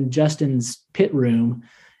us in Justin's pit room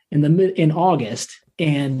in August,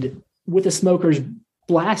 and with the smokers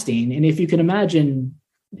blasting. And if you can imagine,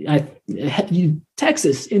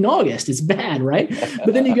 Texas in August, it's bad, right?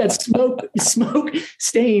 But then you got smoke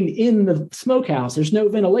staying in the smokehouse. There's no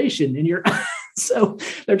ventilation, and so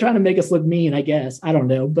they're trying to make us look mean, I guess. I don't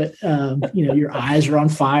know, but your eyes are on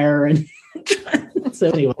fire, and so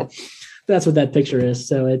anyway, that's what that picture is.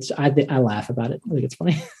 So I laugh about it. I think it's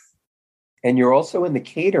funny. And you're also in the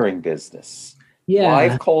catering business. Yeah,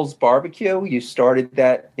 Live Coals Barbecue. You started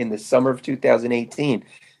that in the summer of 2018.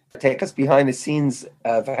 Take us behind the scenes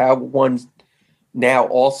of how one now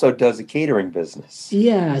also does a catering business.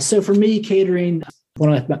 Yeah. So for me, catering,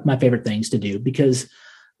 one of my favorite things to do, because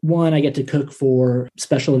one, I get to cook for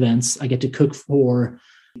special events. I get to cook for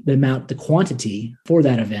the quantity for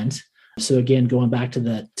that event. So again, going back to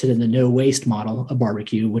the no waste model of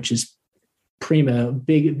barbecue, which is primo,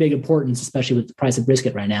 big importance, especially with the price of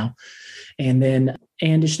brisket right now. And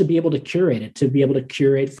just to be able to curate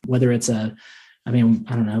whether it's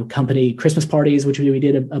company Christmas parties, which we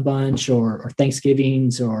did a bunch, or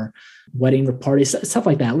Thanksgivings or wedding parties, stuff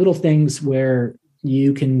like that. Little things where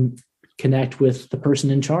you can connect with the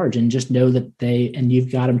person in charge and just know that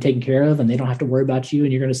you've got them taken care of, and they don't have to worry about you,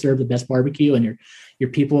 and you're going to serve the best barbecue, and your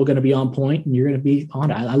people are going to be on point, and you're going to be on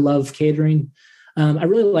it. I love catering. I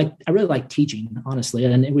really like teaching, honestly.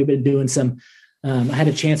 And we've been doing some, I had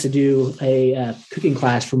a chance to do a cooking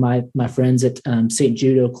class for my friends at St.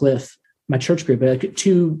 Jude Oak Cliff, my church group,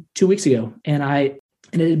 2 weeks ago. And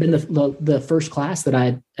it had been the first class that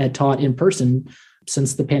I had taught in person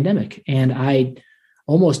since the pandemic. And I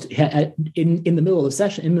almost had, in the middle of the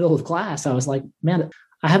session, in the middle of class, I was like, man,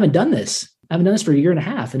 I haven't done this. I haven't done this for a year and a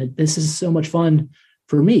half. And this is so much fun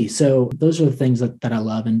for me. So those are the things that I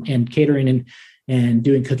love, and catering and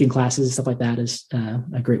doing cooking classes and stuff like that is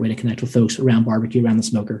a great way to connect with folks around barbecue, around the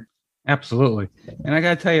smoker. Absolutely. And I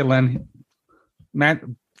got to tell you, Len, Matt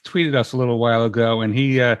tweeted us a little while ago, and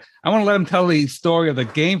I want to let him tell the story of the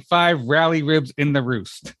Game 5 rally ribs in the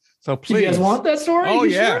roost. So please. You guys want that story? Oh,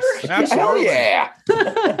 yes. Sure? Absolutely. Hell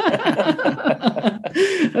yeah.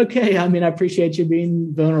 Okay. I mean, I appreciate you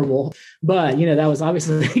being vulnerable, but that was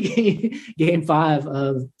obviously game 5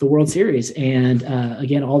 of the World Series. And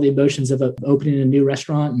again, all the emotions of opening a new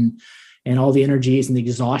restaurant and all the energies and the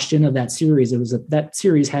exhaustion of that series. That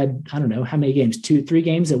series had, I don't know how many games, 2-3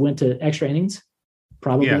 games that went to extra innings,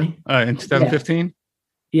 probably. Yeah. In 2015.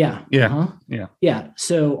 Yeah. Yeah. Uh-huh. Yeah.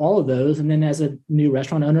 So all of those. And then as a new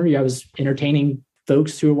restaurant owner, I was entertaining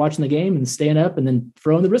folks who were watching the game and staying up and then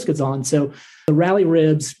throwing the briskets on. So the rally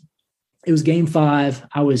ribs, it was game 5.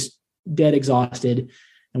 I was dead exhausted,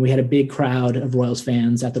 and we had a big crowd of Royals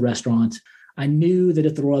fans at the restaurant. I knew that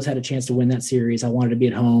if the Royals had a chance to win that series, I wanted to be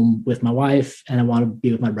at home with my wife and I wanted to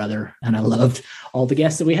be with my brother. And I loved all the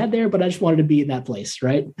guests that we had there, but I just wanted to be in that place.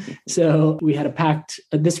 Right. So we had a packed,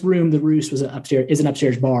 this room, the Roost is an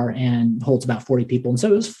upstairs bar and holds about 40 people. And so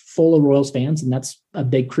it was full of Royals fans, and that's a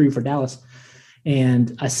big crew for Dallas.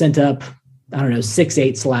 And I sent up,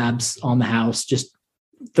 6-8 slabs on the house, just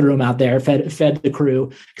threw them out there, fed the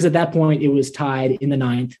crew. Because at that point it was tied in the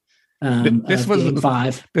ninth. This was game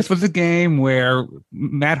 5. This was a game where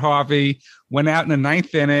Matt Harvey went out in the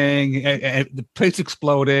ninth inning, and the place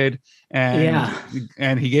exploded,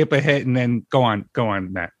 and he gave a hit, and then go on,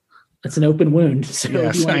 Matt. It's an open wound. So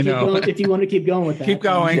yes, if you want to keep going with that, keep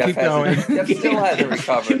going. Jeff still hasn't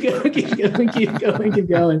recovered. Keep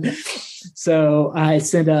going. So I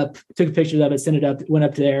took pictures of it, sent it up, went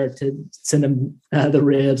up there to send them the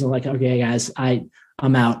ribs. I'm like, okay, guys,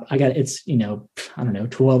 I'm out. It's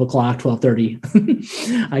 12 o'clock,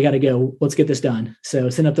 12:30. I got to go. Let's get this done. So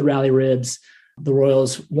sent up the rally ribs. The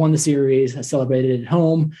Royals won the series. I celebrated at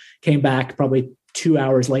home, came back probably 2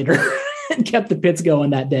 hours later and kept the pits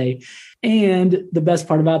going that day. And the best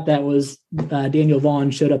part about that was Daniel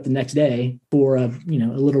Vaughn showed up the next day for a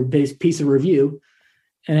little piece of review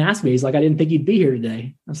and asked me, he's like, I didn't think you'd be here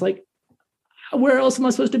today. I was like, where else am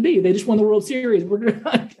I supposed to be? They just won the World Series.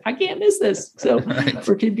 I can't miss this. So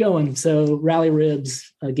we'll keep going. So rally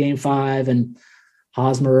ribs, game 5, and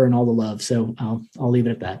Hosmer and all the love. So I'll leave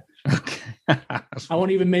it at that. Okay. I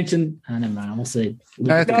won't even mention. I never mind. I'll say.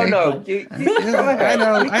 Okay. No.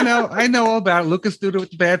 I know all about it. Lucas Duda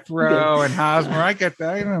with the bad throw and Hosmer. I get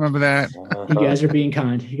that. I remember that. You guys are being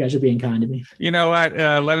kind. You guys are being kind to me. You know what?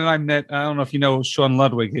 Len and I met. I don't know if you know Sean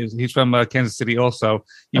Ludwig. He's from Kansas City. Also,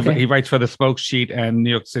 he writes for the Smoke Sheet and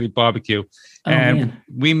New York City Barbecue. And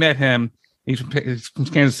we met him. He's from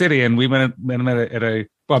Kansas City, and we met him at a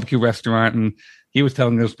barbecue restaurant, and he was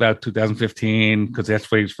telling us about 2015 because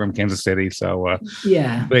that's where he's from, Kansas City. So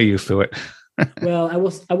they're used to it. Well,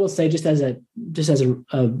 I will say just as a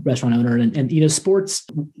restaurant owner and sports,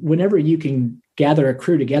 whenever you can gather a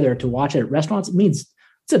crew together to watch at restaurants, it means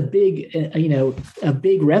it's a big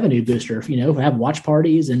revenue booster. Have watch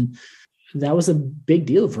parties, and that was a big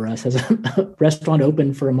deal for us as a restaurant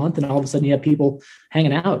open for a month, and all of a sudden you have people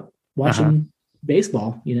hanging out watching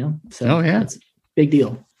baseball. So it's a big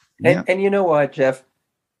deal. And you know what, Jeff?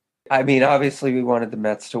 I mean, obviously we wanted the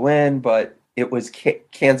Mets to win, but it was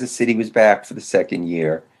Kansas City was back for the second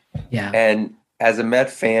year. Yeah. And as a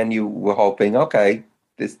Met fan, you were hoping, okay,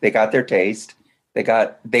 they got their taste.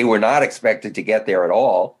 They were not expected to get there at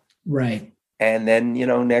all. Right. And then,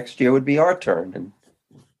 next year would be our turn. And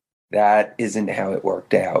that isn't how it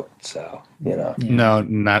worked out. So, No,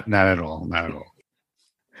 not at all. Not at all.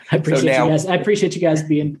 I appreciate you guys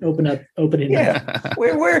being open. Yeah,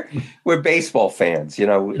 we're baseball fans,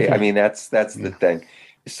 Okay. I mean, that's the thing.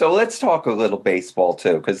 So let's talk a little baseball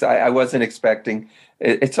too, because I wasn't expecting.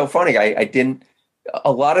 It's so funny. I didn't.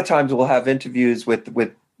 A lot of times we'll have interviews with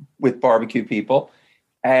barbecue people,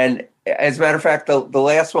 and as a matter of fact, the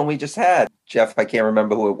last one we just had, Jeff, I can't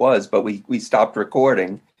remember who it was, but we stopped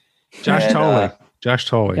recording. Josh Tolley.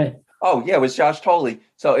 Okay. Oh yeah, it was Josh Tolley.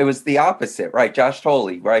 So it was the opposite, right? Josh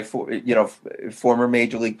Tolley, right? Former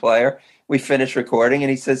major league player. We finished recording, and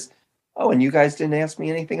he says, "Oh, and you guys didn't ask me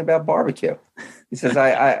anything about barbecue." He says,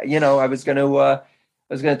 "I was going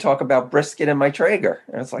to talk about brisket and my Traeger."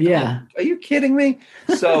 And I was like, "Yeah, are you kidding me?"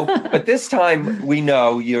 So, but this time we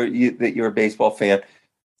know that you're a baseball fan.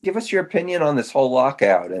 Give us your opinion on this whole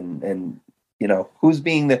lockout, and who's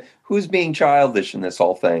being childish in this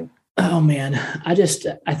whole thing. Oh man, I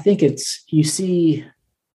think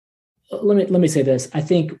let me say this. I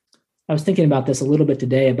think I was thinking about this a little bit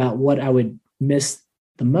today about what I would miss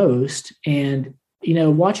the most. And,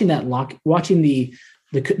 watching the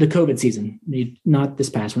COVID season, not this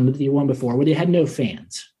past one, but the one before, where they had no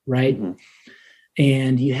fans, right? Mm-hmm.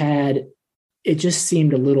 And it just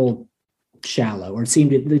seemed a little shallow, or it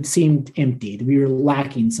seemed empty. We were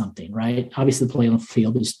lacking something, right? Obviously the play on the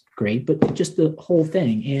field is great, but just the whole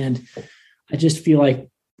thing. And I just feel like,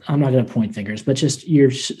 I'm not going to point fingers, but just you're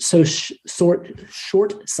so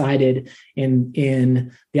short-sighted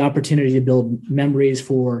in the opportunity to build memories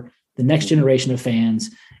for the next generation of fans.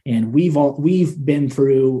 And we've been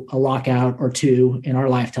through a lockout or two in our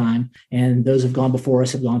lifetime, and those have gone before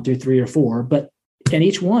us have gone through 3 or 4. And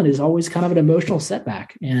each one is always kind of an emotional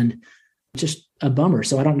setback and just a bummer.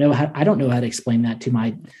 So I don't know how to explain that to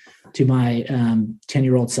my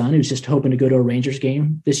 10-year-old son, who's just hoping to go to a Rangers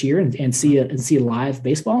game this year and see live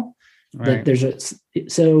baseball. Right. But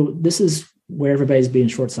so this is where everybody's being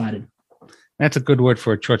short-sighted. That's a good word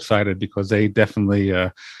for short-sighted, because they definitely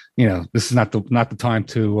this is not the time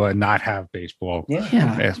to not have baseball,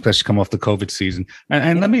 Yeah. especially come off the COVID season.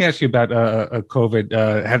 And let me ask you about COVID.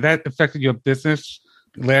 Had that affected your business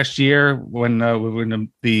last year when we were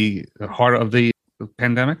in the heart of the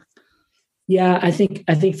pandemic? Yeah, I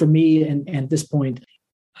think for me, and at this point,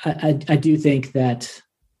 I do think that.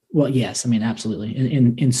 Well, yes, I mean, absolutely,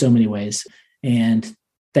 in so many ways, and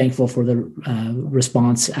thankful for the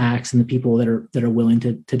response acts and the people that are willing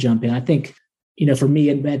to jump in. I think, for me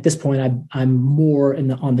at this point, I'm more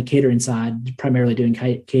on the catering side, primarily doing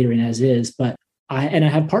catering as is. But I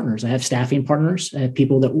have partners. I have staffing partners. I have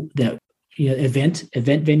people that event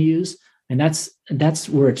venues, and that's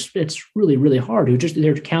where it's really, really hard.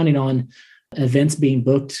 They're counting on events being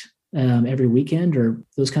booked every weekend or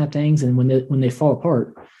those kind of things, and when they fall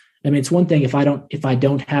apart. I mean, it's one thing if I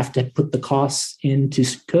don't have to put the costs in to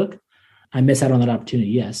cook, I miss out on that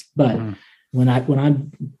opportunity. Yes, but when I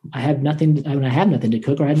have nothing to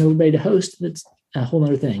cook or I have nobody to host, that's a whole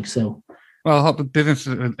other thing. So, well,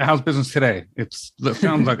 how's business today? It looks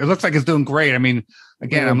like it's doing great. I mean,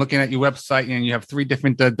 again, I'm looking at your website and you have 3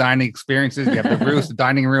 different dining experiences. You have the roost, the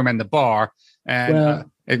dining room, and the bar. And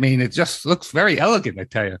I mean, it just looks very elegant, I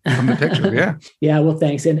tell you, from the picture. Yeah. Yeah. Well,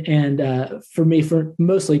 thanks. And for me, for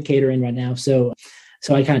mostly catering right now. So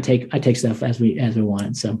I kind of take stuff as we want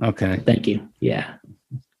it. So, okay. Thank you. Yeah.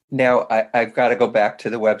 Now I've got to go back to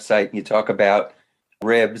the website. You talk about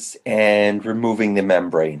ribs and removing the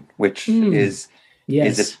membrane, which is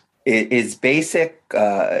basic.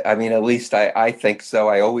 I mean, at least I think so.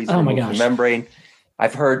 I always remove the membrane.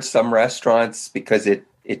 I've heard some restaurants, because it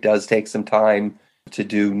does take some time to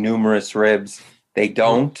do numerous ribs. They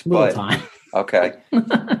don't, but time. Okay.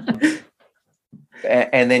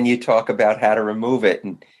 And then you talk about how to remove it.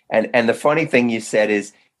 And the funny thing you said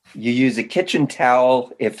is you use a kitchen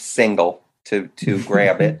towel if single to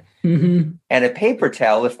grab it, and a paper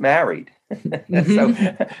towel if married.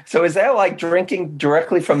 So is that like drinking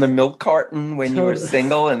directly from the milk carton when you were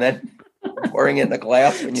single and then pouring it in a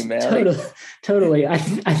glass when you married? Totally. I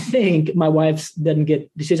think my wife doesn't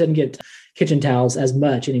get kitchen towels as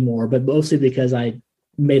much anymore, but mostly because I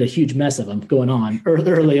made a huge mess of them going on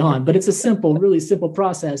early on. But it's a really simple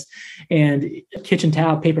process, and kitchen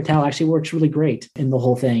towel, paper towel actually works really great in the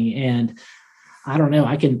whole thing. And I don't know,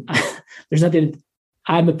 there's nothing.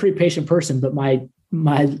 I'm a pretty patient person, but my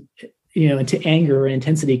into anger and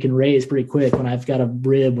intensity can raise pretty quick when I've got a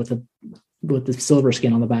rib with the silver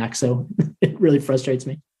skin on the back. So it really frustrates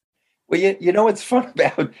me. Well, what's fun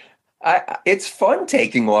about it's fun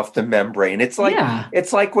taking off the membrane. It's like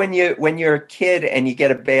it's like when you're a kid and you get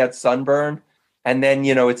a bad sunburn, and then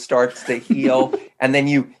it starts to heal, and then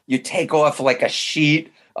you take off like a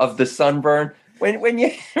sheet of the sunburn. When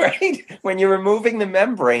you're removing the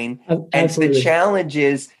membrane, and the challenge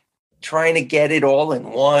is trying to get it all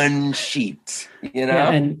in one sheet.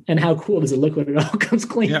 And how cool does it look when it all comes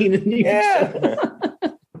clean?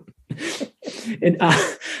 And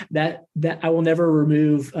that I will never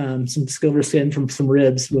remove some silver skin from some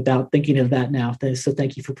ribs without thinking of that now. So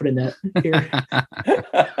thank you for putting that here.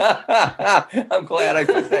 I'm glad I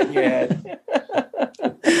put that in your head.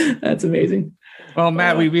 That's amazing. Well,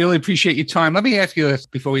 Matt, we really appreciate your time. Let me ask you this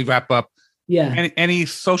before we wrap up. Yeah. Any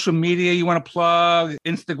social media you want to plug?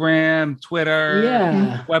 Instagram, Twitter,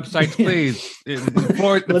 websites, please. The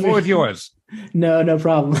floor is yours. No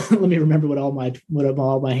problem. Let me remember what all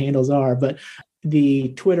my handles are. But the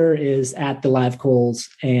Twitter is at the Live Coals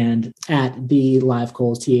and at the Live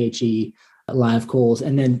Coals, THE Live Coals,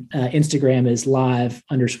 and then Instagram is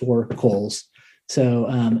live_Coals. So,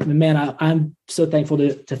 man, I'm so thankful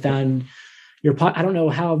to find your pod. I don't know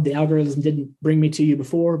how the algorithm didn't bring me to you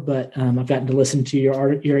before, but I've gotten to listen to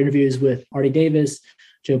your interviews with Artie Davis,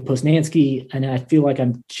 Joe Posnanski, and I feel like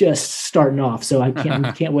I'm just starting off. So I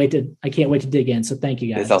can't wait to dig in. So thank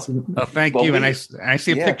you guys. Well, thank you. And I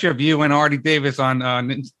see a picture of you and Artie Davis on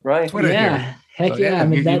Twitter. Yeah. Here. Heck So, yeah. I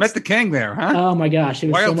mean, you met the king there, huh? Oh my gosh. It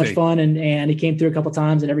was Loyalty. so much fun. And he came through a couple of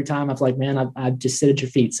times, and every time I was like, man, I just sit at your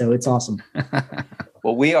feet. So it's awesome.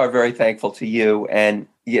 Well, we are very thankful to you. And,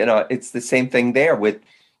 it's the same thing there with,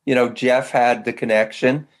 Jeff had the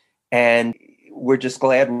connection, and we're just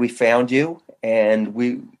glad we found you. And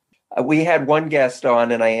we had one guest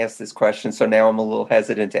on, and I asked this question, so now I'm a little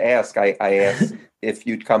hesitant to ask. I asked if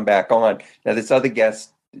you'd come back on. Now, this other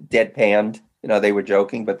guest deadpanned. They were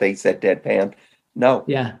joking, but they said deadpan. No.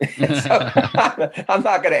 Yeah. So, I'm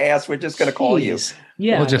not going to ask. We're just going to call you.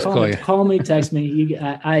 Yeah. We'll just call you. Call me, text me.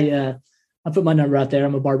 I put my number out there.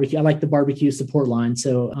 I'm a barbecue. I like the barbecue support line.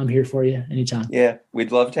 So I'm here for you anytime. Yeah.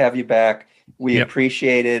 We'd love to have you back. We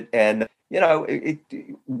appreciate it. And,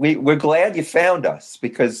 we're glad you found us,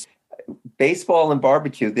 because baseball and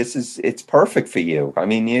barbecue, it's perfect for you. I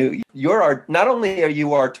mean, not only are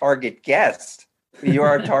you our target guest, you're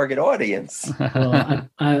our target audience. Well,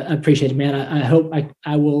 I appreciate it, man. I hope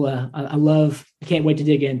I will. I can't wait to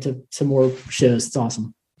dig into some more shows. It's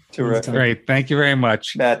awesome. Terrific. Great. Thank you very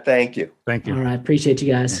much. Matt, thank you. Thank you. All right. Appreciate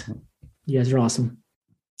you guys. You guys are awesome.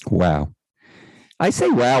 Wow. I say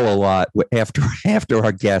wow a lot after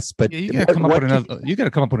our guests, but Yeah, you gotta come up with another. You gotta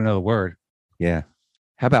come up with another word. Yeah.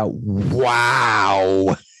 How about wow?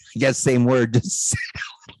 I guess same word, just said a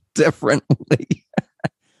little differently.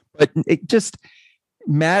 But it just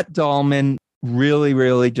Matt Dahlman, really,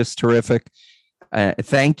 really just terrific.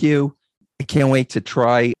 Thank you. I can't wait to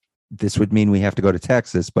try. This would mean we have to go to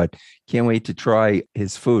Texas, but can't wait to try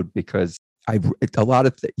his food because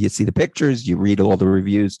you see the pictures, you read all the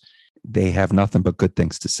reviews. They have nothing but good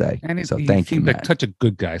things to say. And so he thank you, seems like Matt. such a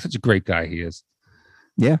good guy, such a great guy he is.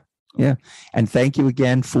 Yeah. Yeah. And thank you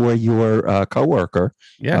again for your coworker.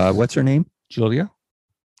 Yes. What's her name? Julia,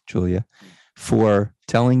 for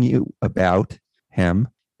telling you about him.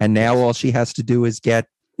 And now all she has to do is get,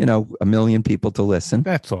 1 million people to listen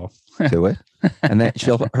that's all. to it. And then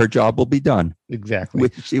her job will be done. Exactly.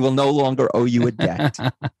 She will no longer owe you a debt.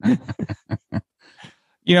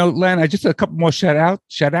 Len, I just a couple more shout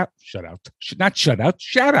outs. I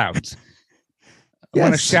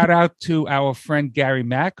want to shout out to our friend Gary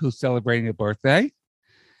Mack, who's celebrating a birthday.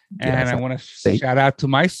 And I want to shout out to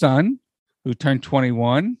my son, who turned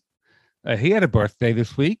 21. He had a birthday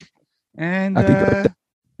this week. And Happy birthday.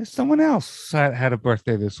 there's someone else that had a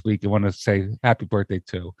birthday this week. I want to say happy birthday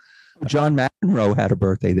to. John McEnroe had a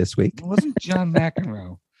birthday this week. It wasn't John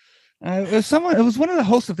McEnroe. It was someone. It was one of the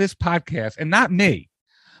hosts of this podcast, and not me.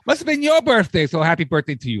 Must have been your birthday. So happy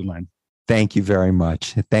birthday to you, Len. Thank you very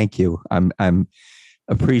much. Thank you. I'm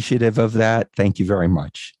appreciative of that. Thank you very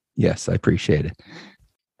much. Yes, I appreciate it.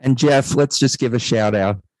 And Jeff, let's just give a shout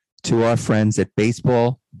out to our friends at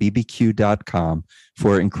baseballbbq.com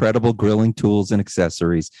for incredible grilling tools and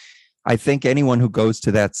accessories. I think anyone who goes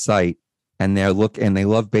to that site and they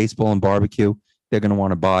love baseball and barbecue, they're going to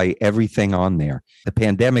want to buy everything on there. The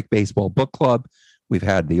Pandemic Baseball Book Club, we've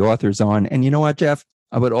had the authors on. And you know what, Jeff?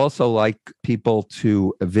 I would also like people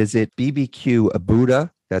to visit BBQ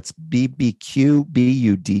Abuda. That's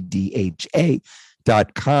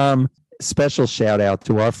BBQBUDDHA.com. Special shout out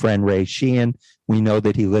to our friend Ray Sheehan. We know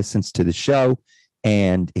that he listens to the show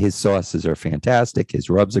and his sauces are fantastic. His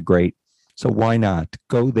rubs are great. So why not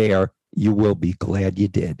go there? You will be glad you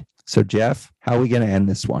did. So Jeff, how are we going to end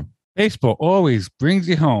this one? Baseball always brings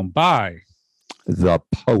you home. Bye. The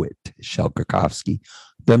poet, Shel Krakowski,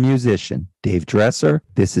 the musician, Dave Dresser.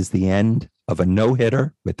 This is the end of a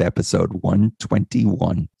no-hitter with episode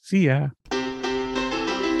 121. See ya.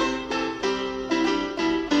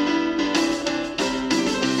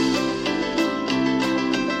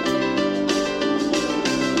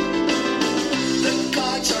 The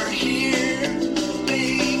gods are here,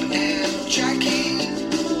 Babe and Jackie.